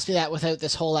were to ask me that without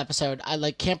this whole episode, I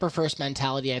like camper first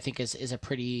mentality. I think is a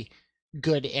pretty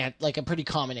good and like a pretty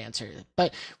common answer.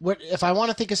 But what if I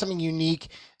want to think of something unique?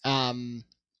 With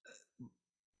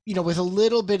a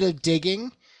little bit of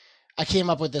digging, I came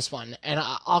up with this one, and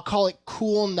I'll call it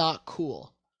cool, not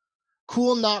cool.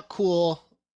 Cool, not cool.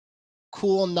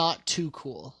 Cool, not too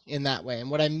cool in that way. And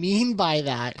what I mean by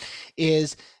that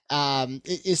is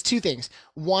two things.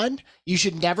 One, you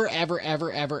should never, ever,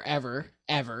 ever, ever, ever,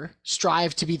 ever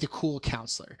strive to be the cool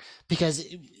counselor, because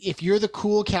if you're the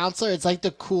cool counselor, it's like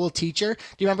the cool teacher.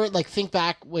 Do you remember, like, think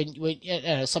back when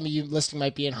some of you listening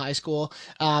might be in high school,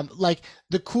 like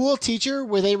the cool teacher,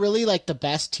 were they really like the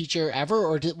best teacher ever,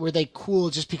 or were they cool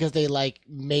just because they like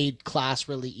made class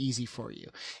really easy for you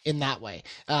in that way?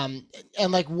 And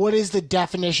like, what is the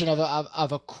definition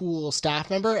of a cool staff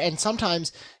member? And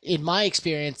sometimes in my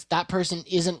experience, that person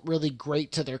isn't really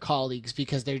great to their colleagues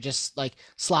because they're just like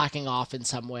slacking off in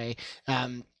some way.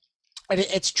 And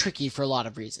it's tricky for a lot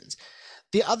of reasons.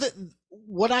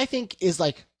 What I think is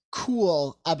like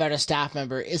cool about a staff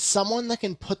member is someone that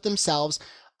can put themselves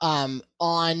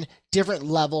on different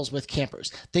levels with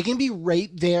campers. They can be right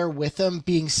there with them,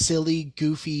 being silly,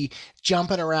 goofy,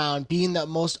 jumping around, being the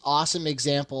most awesome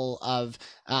example of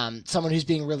someone who's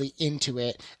being really into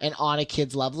it and on a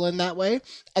kid's level in that way.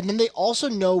 And then they also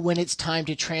know when it's time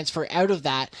to transfer out of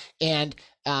that and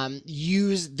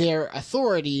use their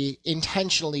authority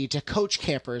intentionally to coach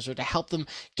campers or to help them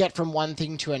get from one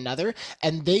thing to another.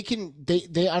 And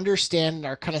they understand and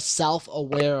are kind of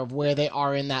self-aware of where they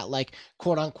are in that, like,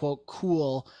 quote unquote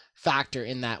cool factor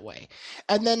in that way.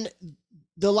 And then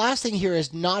the last thing here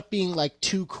is not being like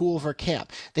too cool for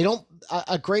camp. They don't,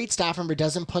 a great staff member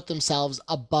doesn't put themselves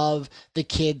above the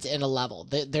kids in a level.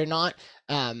 They're not,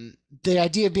 the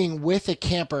idea of being with a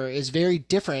camper is very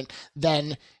different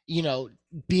than,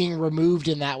 being removed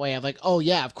in that way of like, oh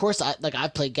yeah, of course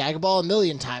I've played Gagball a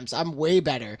million times. I'm way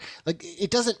better. Like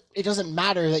it doesn't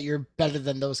matter that you're better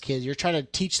than those kids. You're trying to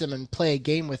teach them and play a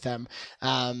game with them.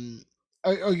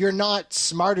 Or you're not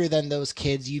smarter than those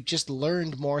kids. You've just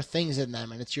learned more things in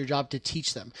them, and it's your job to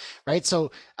teach them, right?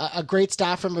 So a great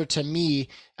staff member to me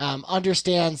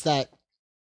understands that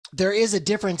there is a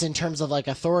difference in terms of like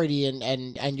authority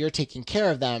and you're taking care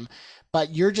of them,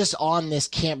 but you're just on this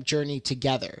camp journey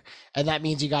together. And that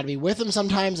means you got to be with them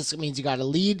sometimes. It means you got to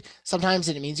lead sometimes,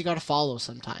 and it means you got to follow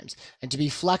sometimes. And to be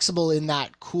flexible in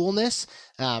that coolness,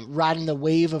 riding the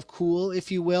wave of cool, if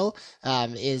you will,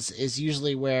 is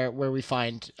usually where we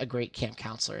find a great camp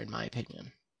counselor, in my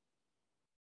opinion.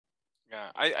 Yeah,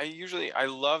 I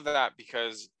love that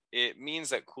because it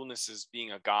means that coolness is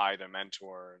being a guide, a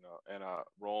mentor, and a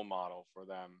role model for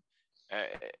them.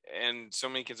 And so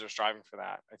many kids are striving for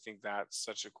that. I think that's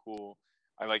such a cool.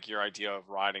 I like your idea of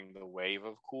riding the wave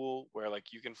of cool, where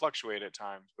like you can fluctuate at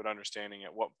times, but understanding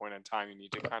at what point in time you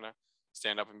need to kind of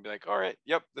stand up and be like, all right,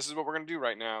 yep, this is what we're gonna do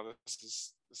right now.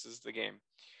 This is the game.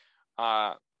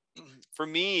 Uh, for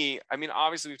me, I mean,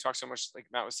 obviously we've talked so much, like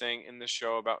Matt was saying in this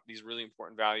show, about these really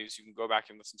important values. You can go back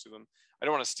and listen to them. I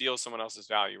don't want to steal someone else's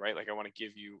value, right? Like I want to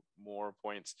give you more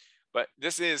points, but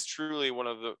this is truly one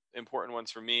of the important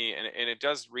ones for me. And it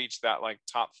does reach that like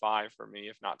top 5 for me,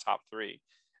 if not top 3.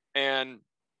 And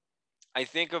I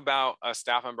think about a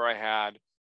staff member I had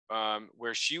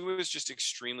where she was just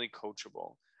extremely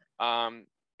coachable.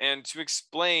 And to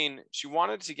explain, she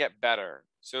wanted to get better.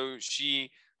 So she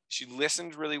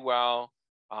listened really well.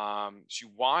 She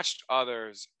watched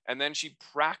others, and then she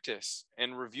practiced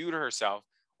and reviewed herself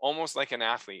almost like an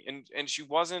athlete. And she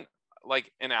wasn't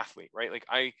like an athlete, right? Like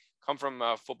I come from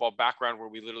a football background where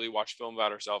we literally watch film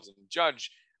about ourselves and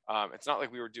judge. It's not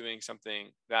like we were doing something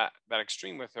that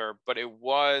extreme with her, but it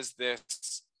was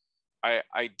this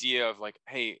idea of like,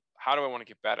 hey, how do I want to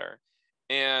get better?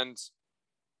 And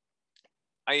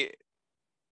I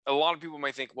a lot of people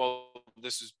might think, well,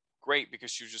 this is great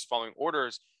because she was just following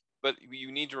orders. But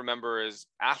you need to remember is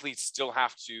athletes still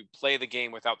have to play the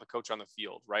game without the coach on the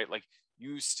field, right? Like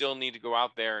you still need to go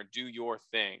out there and do your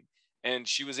thing. And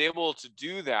she was able to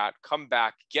do that, come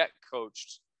back, get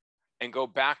coached, and go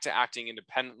back to acting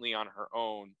independently on her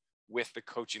own with the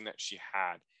coaching that she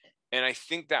had. And I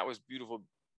think that was beautiful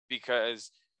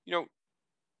because,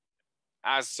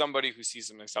 as somebody who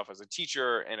sees myself as a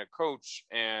teacher and a coach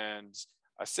and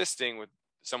assisting with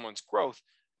someone's growth,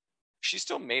 she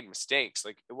still made mistakes.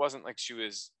 Like it wasn't like she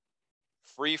was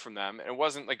free from them. And it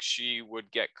wasn't like she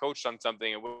would get coached on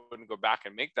something and wouldn't go back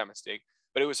and make that mistake.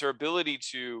 But it was her ability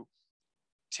to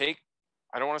take,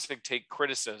 I don't want to say take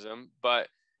criticism, but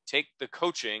take the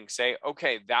coaching, say,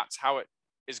 okay, that's how it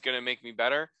is going to make me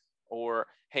better. Or,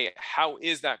 hey, how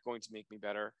is that going to make me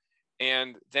better?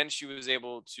 And then she was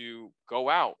able to go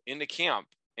out into camp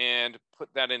and put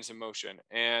that into motion.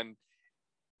 And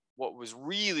what was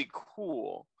really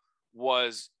cool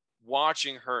was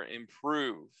watching her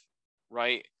improve,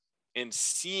 right? And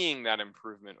seeing that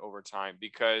improvement over time,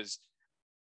 because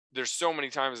there's so many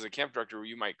times as a camp director where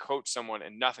you might coach someone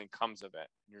and nothing comes of it.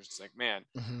 And you're just like, man,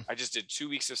 I just did 2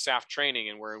 weeks of staff training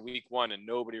and we're in week 1 and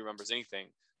nobody remembers anything.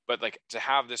 But like to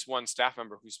have this one staff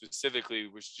member who specifically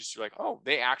was just like, oh,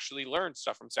 they actually learned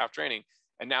stuff from staff training.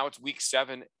 And now it's week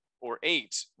 7 or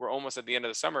 8. We're almost at the end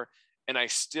of the summer. And I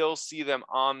still see them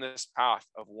on this path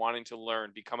of wanting to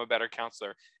learn, become a better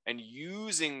counselor, and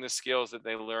using the skills that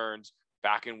they learned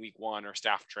back in week 1 or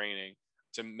staff training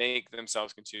to make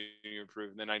themselves continue to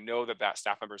improve. And then I know that that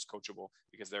staff member is coachable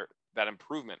because that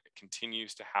improvement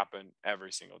continues to happen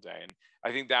every single day. And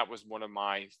I think that was one of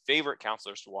my favorite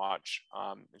counselors to watch.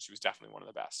 And she was definitely one of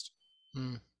the best.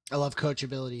 I love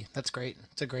coachability. That's great.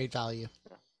 It's a great value.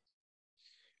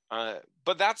 Yeah.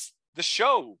 But that's the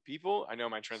show, people. I know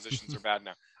my transitions are bad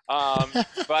now.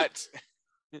 But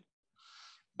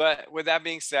But with that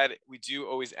being said, we do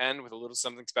always end with a little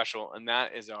something special, and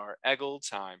that is our E.G.E.L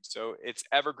time. So it's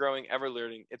ever growing, ever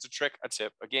learning. It's a trick, a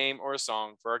tip, a game, or a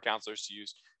song for our counselors to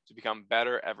use to become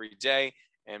better every day.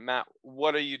 And Matt,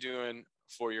 what are you doing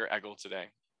for your E.G.E.L today?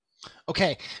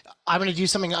 Okay, I'm going to do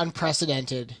something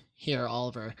unprecedented here,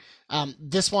 Oliver.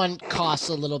 This one costs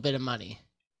a little bit of money.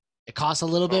 It costs a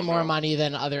little Oh bit more no. money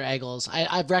than other Eggles.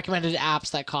 I've recommended apps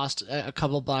that cost a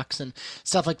couple bucks and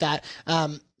stuff like that.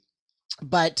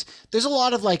 But there's a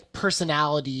lot of like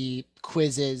personality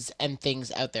quizzes and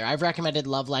things out there. I've recommended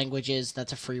Love Languages.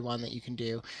 That's a free one that you can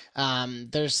do.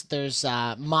 There's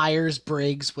Myers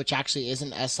Briggs, which actually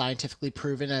isn't as scientifically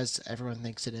proven as everyone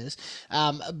thinks it is.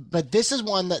 But this is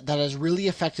one that has really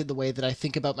affected the way that I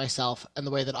think about myself and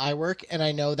the way that I work. And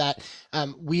I know that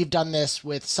we've done this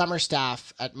with summer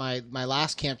staff at my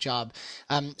last camp job,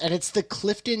 and it's the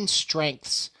Clifton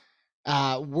Strengths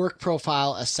work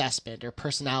profile assessment or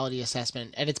personality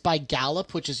assessment, and it's by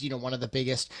Gallup, which is one of the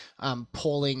biggest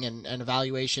polling and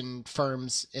evaluation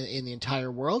firms in the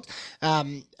entire world.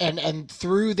 And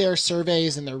through their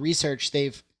surveys and their research,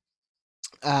 they've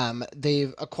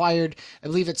acquired, I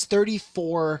believe it's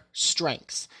 34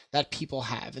 strengths that people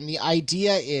have, and the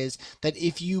idea is that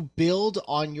if you build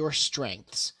on your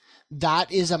strengths,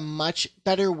 that is a much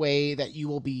better way that you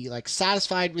will be like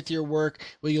satisfied with your work,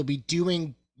 where you'll be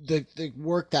doing the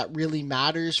work that really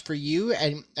matters for you,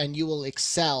 and you will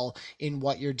excel in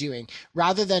what you're doing,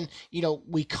 rather than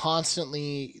we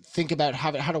constantly think about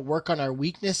how to work on our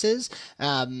weaknesses.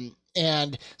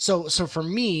 And so for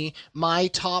me, my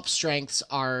top strengths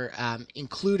are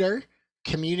includer,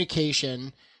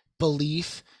 communication,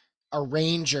 belief,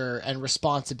 arranger, and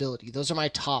responsibility. Those are my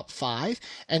top five.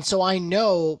 And so I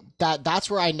know that that's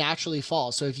where I naturally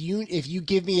fall. So if you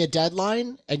give me a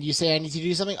deadline and you say I need to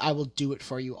do something, I will do it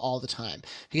for you all the time,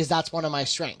 because that's one of my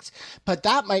strengths. But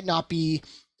that might not be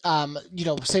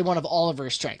say one of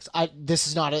Oliver's strengths. This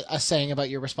is not a saying about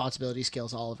your responsibility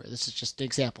skills, Oliver. This is just an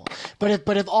example. But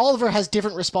if Oliver has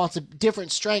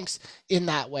different strengths in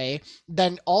that way,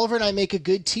 then Oliver and I make a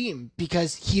good team,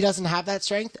 because he doesn't have that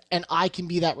strength, and I can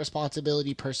be that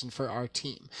responsibility person for our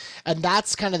team, and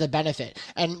that's kind of the benefit.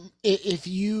 And if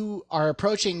you are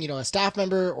approaching a staff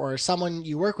member or someone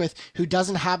you work with who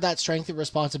doesn't have that strength of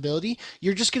responsibility,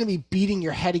 you're just going to be beating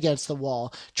your head against the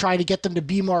wall trying to get them to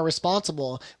be more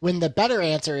responsible, when the better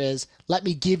answer is, let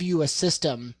me give you a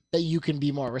system that you can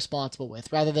be more responsible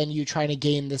with, rather than you trying to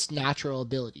gain this natural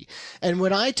ability. And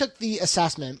when I took the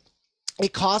assessment,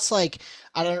 it costs like,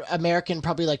 I don't know, American,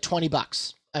 probably like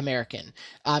 $20 American,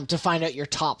 to find out your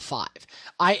top five.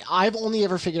 I've only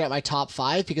ever figured out my top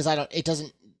five because it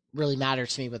doesn't really matter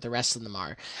to me what the rest of them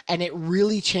are. And it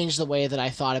really changed the way that I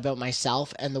thought about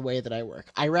myself and the way that I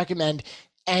work. I recommend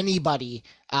anybody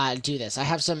do this. I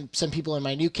have some people in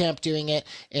my new camp doing it,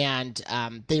 and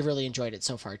they really enjoyed it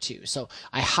so far too. So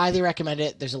I highly recommend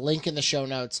it. There's a link in the show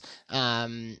notes.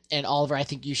 And Oliver, I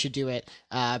think you should do it,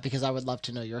 because I would love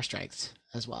to know your strengths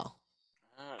as well.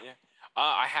 Yeah.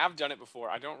 I have done it before.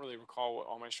 I don't really recall what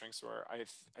all my strengths were. I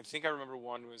think I remember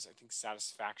one was, I think,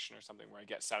 satisfaction or something, where I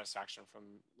get satisfaction from,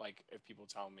 like, if people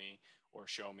tell me or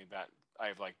show me that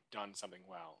I've like done something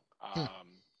well. Hmm.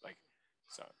 Like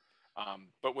so.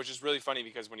 But which is really funny,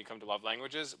 because when you come to love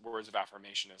languages, words of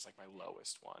affirmation is like my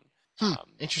lowest one. Hmm.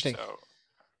 Um, Interesting. so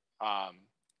um,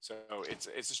 so it's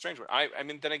a strange one. I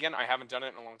mean, then again, I haven't done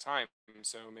it in a long time,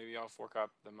 so maybe I'll fork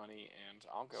up the money and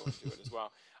I'll go and do it as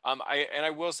well. I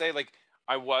will say, like,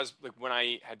 I was like, when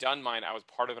I had done mine, I was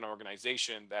part of an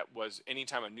organization that was,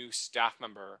 anytime a new staff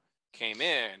member came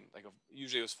in, like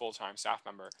usually it was full-time staff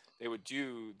member, they would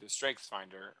do the Strengths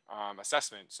Finder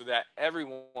assessment, so that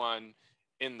everyone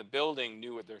in the building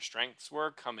knew what their strengths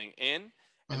were coming in,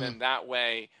 and Hmm. then that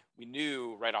way we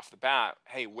knew right off the bat,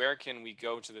 hey, where can we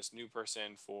go to this new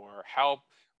person for help?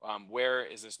 Where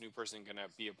is this new person going to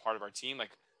be a part of our team?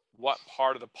 Like, what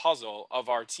part of the puzzle of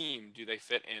our team do they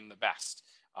fit in the best?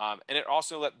 And it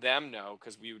also let them know,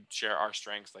 because we would share our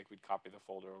strengths, like we'd copy the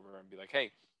folder over and be like,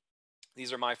 hey,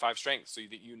 these are my five strengths, so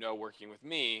that working with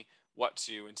me, what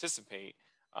to anticipate.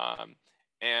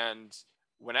 And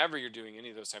whenever you're doing any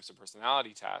of those types of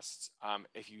personality tests,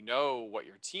 if you know what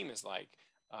your team is like,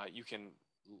 you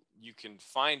can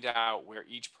find out where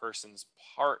each person's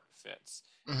part fits,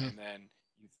 Hmm. and then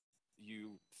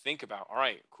you think about, all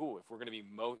right, cool, if we're going to be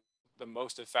the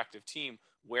most effective team,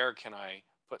 where can I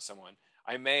put someone?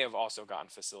 I may have also gotten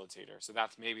facilitator, so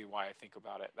that's maybe why I think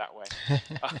about it that way.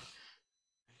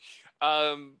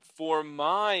 For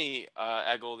my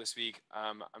E.G.E.L this week,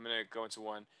 I'm going to go into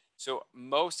one. So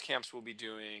most camps will be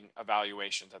doing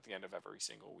evaluations at the end of every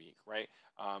single week, right?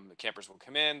 The campers will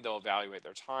come in, they'll evaluate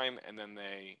their time, and then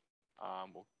they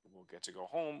will get to go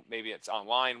home. Maybe it's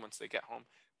online once they get home.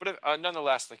 But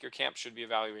nonetheless, like, your camp should be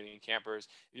evaluating campers.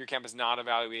 If your camp is not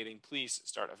evaluating, please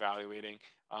start evaluating.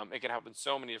 It can help in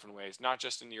so many different ways, not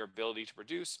just in your ability to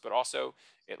produce, but also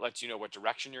it lets you know what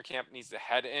direction your camp needs to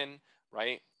head in,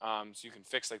 right? So you can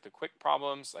fix like the quick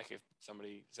problems. Like if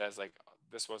somebody says like,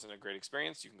 this wasn't a great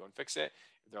experience, you can go and fix it.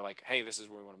 If they're like, hey, this is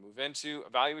where we want to move into.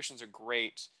 Evaluations are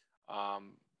great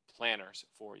planners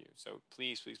for you. So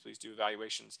please, please, please do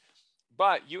evaluations.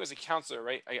 But you as a counselor,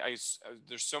 right?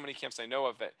 There's so many camps I know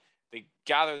of that they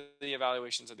gather the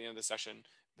evaluations at the end of the session.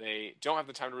 They don't have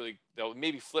the time to really, they'll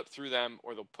maybe flip through them,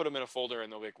 or they'll put them in a folder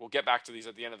and they'll be like, we'll get back to these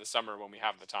at the end of the summer when we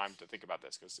have the time to think about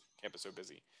this, because camp is so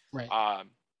busy. Right.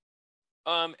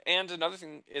 And another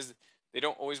thing is they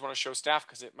don't always want to show staff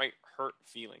because it might hurt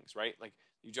feelings, right? Like,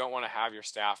 you don't want to have your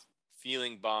staff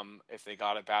feeling bum if they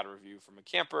got a bad review from a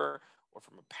camper or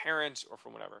from a parent or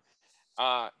from whatever.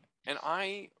 And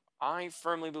I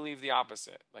firmly believe the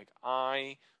opposite. Like,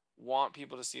 I want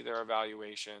people to see their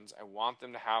evaluations. I want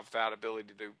them to have that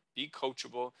ability to be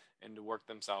coachable and to work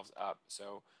themselves up.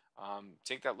 So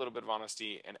take that little bit of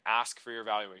honesty and ask for your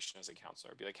evaluation as a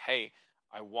counselor. Be like, hey,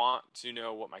 I want to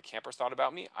know what my campers thought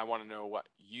about me. I want to know what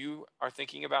you are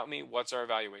thinking about me. What's our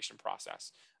evaluation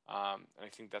process? And I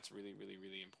think that's really, really,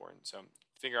 really important. So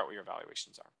figure out what your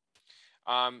evaluations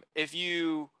are. If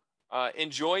you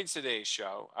enjoyed today's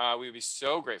show, we would be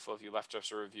so grateful if you left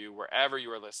us a review wherever you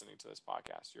are listening to this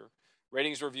podcast. Your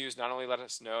ratings, reviews not only let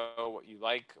us know what you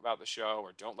like about the show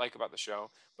or don't like about the show,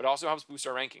 but also helps boost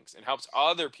our rankings and helps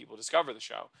other people discover the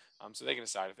show, so they can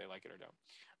decide if they like it or don't.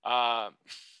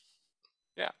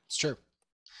 Yeah, it's true.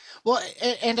 Well,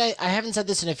 and I haven't said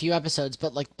this in a few episodes,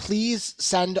 but like, please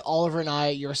send Oliver and I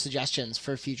your suggestions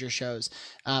for future shows.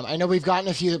 I know we've gotten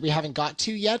a few that we haven't got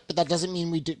to yet, but that doesn't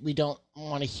mean we don't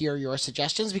want to hear your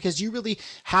suggestions, because you really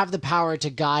have the power to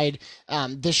guide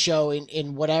this show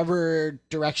in whatever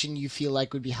direction you feel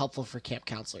like would be helpful for camp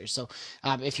counselors. So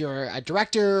if you're a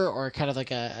director or kind of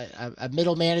like a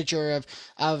middle manager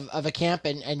of a camp,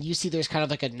 and you see there's kind of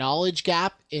like a knowledge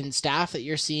gap in staff that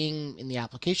you're seeing in the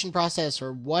application process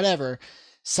or whatever,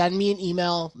 send me an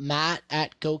email,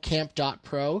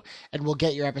 matt@gocamp.pro, and we'll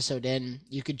get your episode in.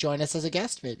 You could join us as a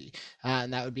guest maybe,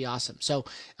 and that would be awesome. So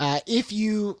if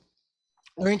you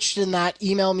are interested in that,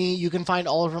 email me. You can find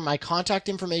all of my contact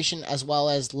information as well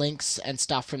as links and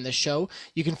stuff from this show.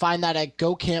 You can find that at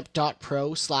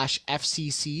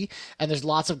gocamp.pro/FCC, and there's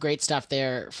lots of great stuff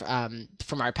there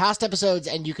from our past episodes,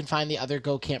 and you can find the other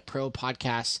Go Camp Pro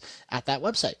podcasts at that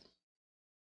website.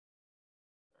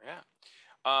 Yeah.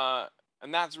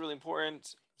 And that's really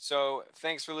important. So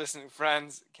thanks for listening,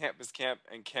 friends. Camp is camp,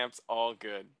 and camp's all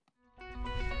good.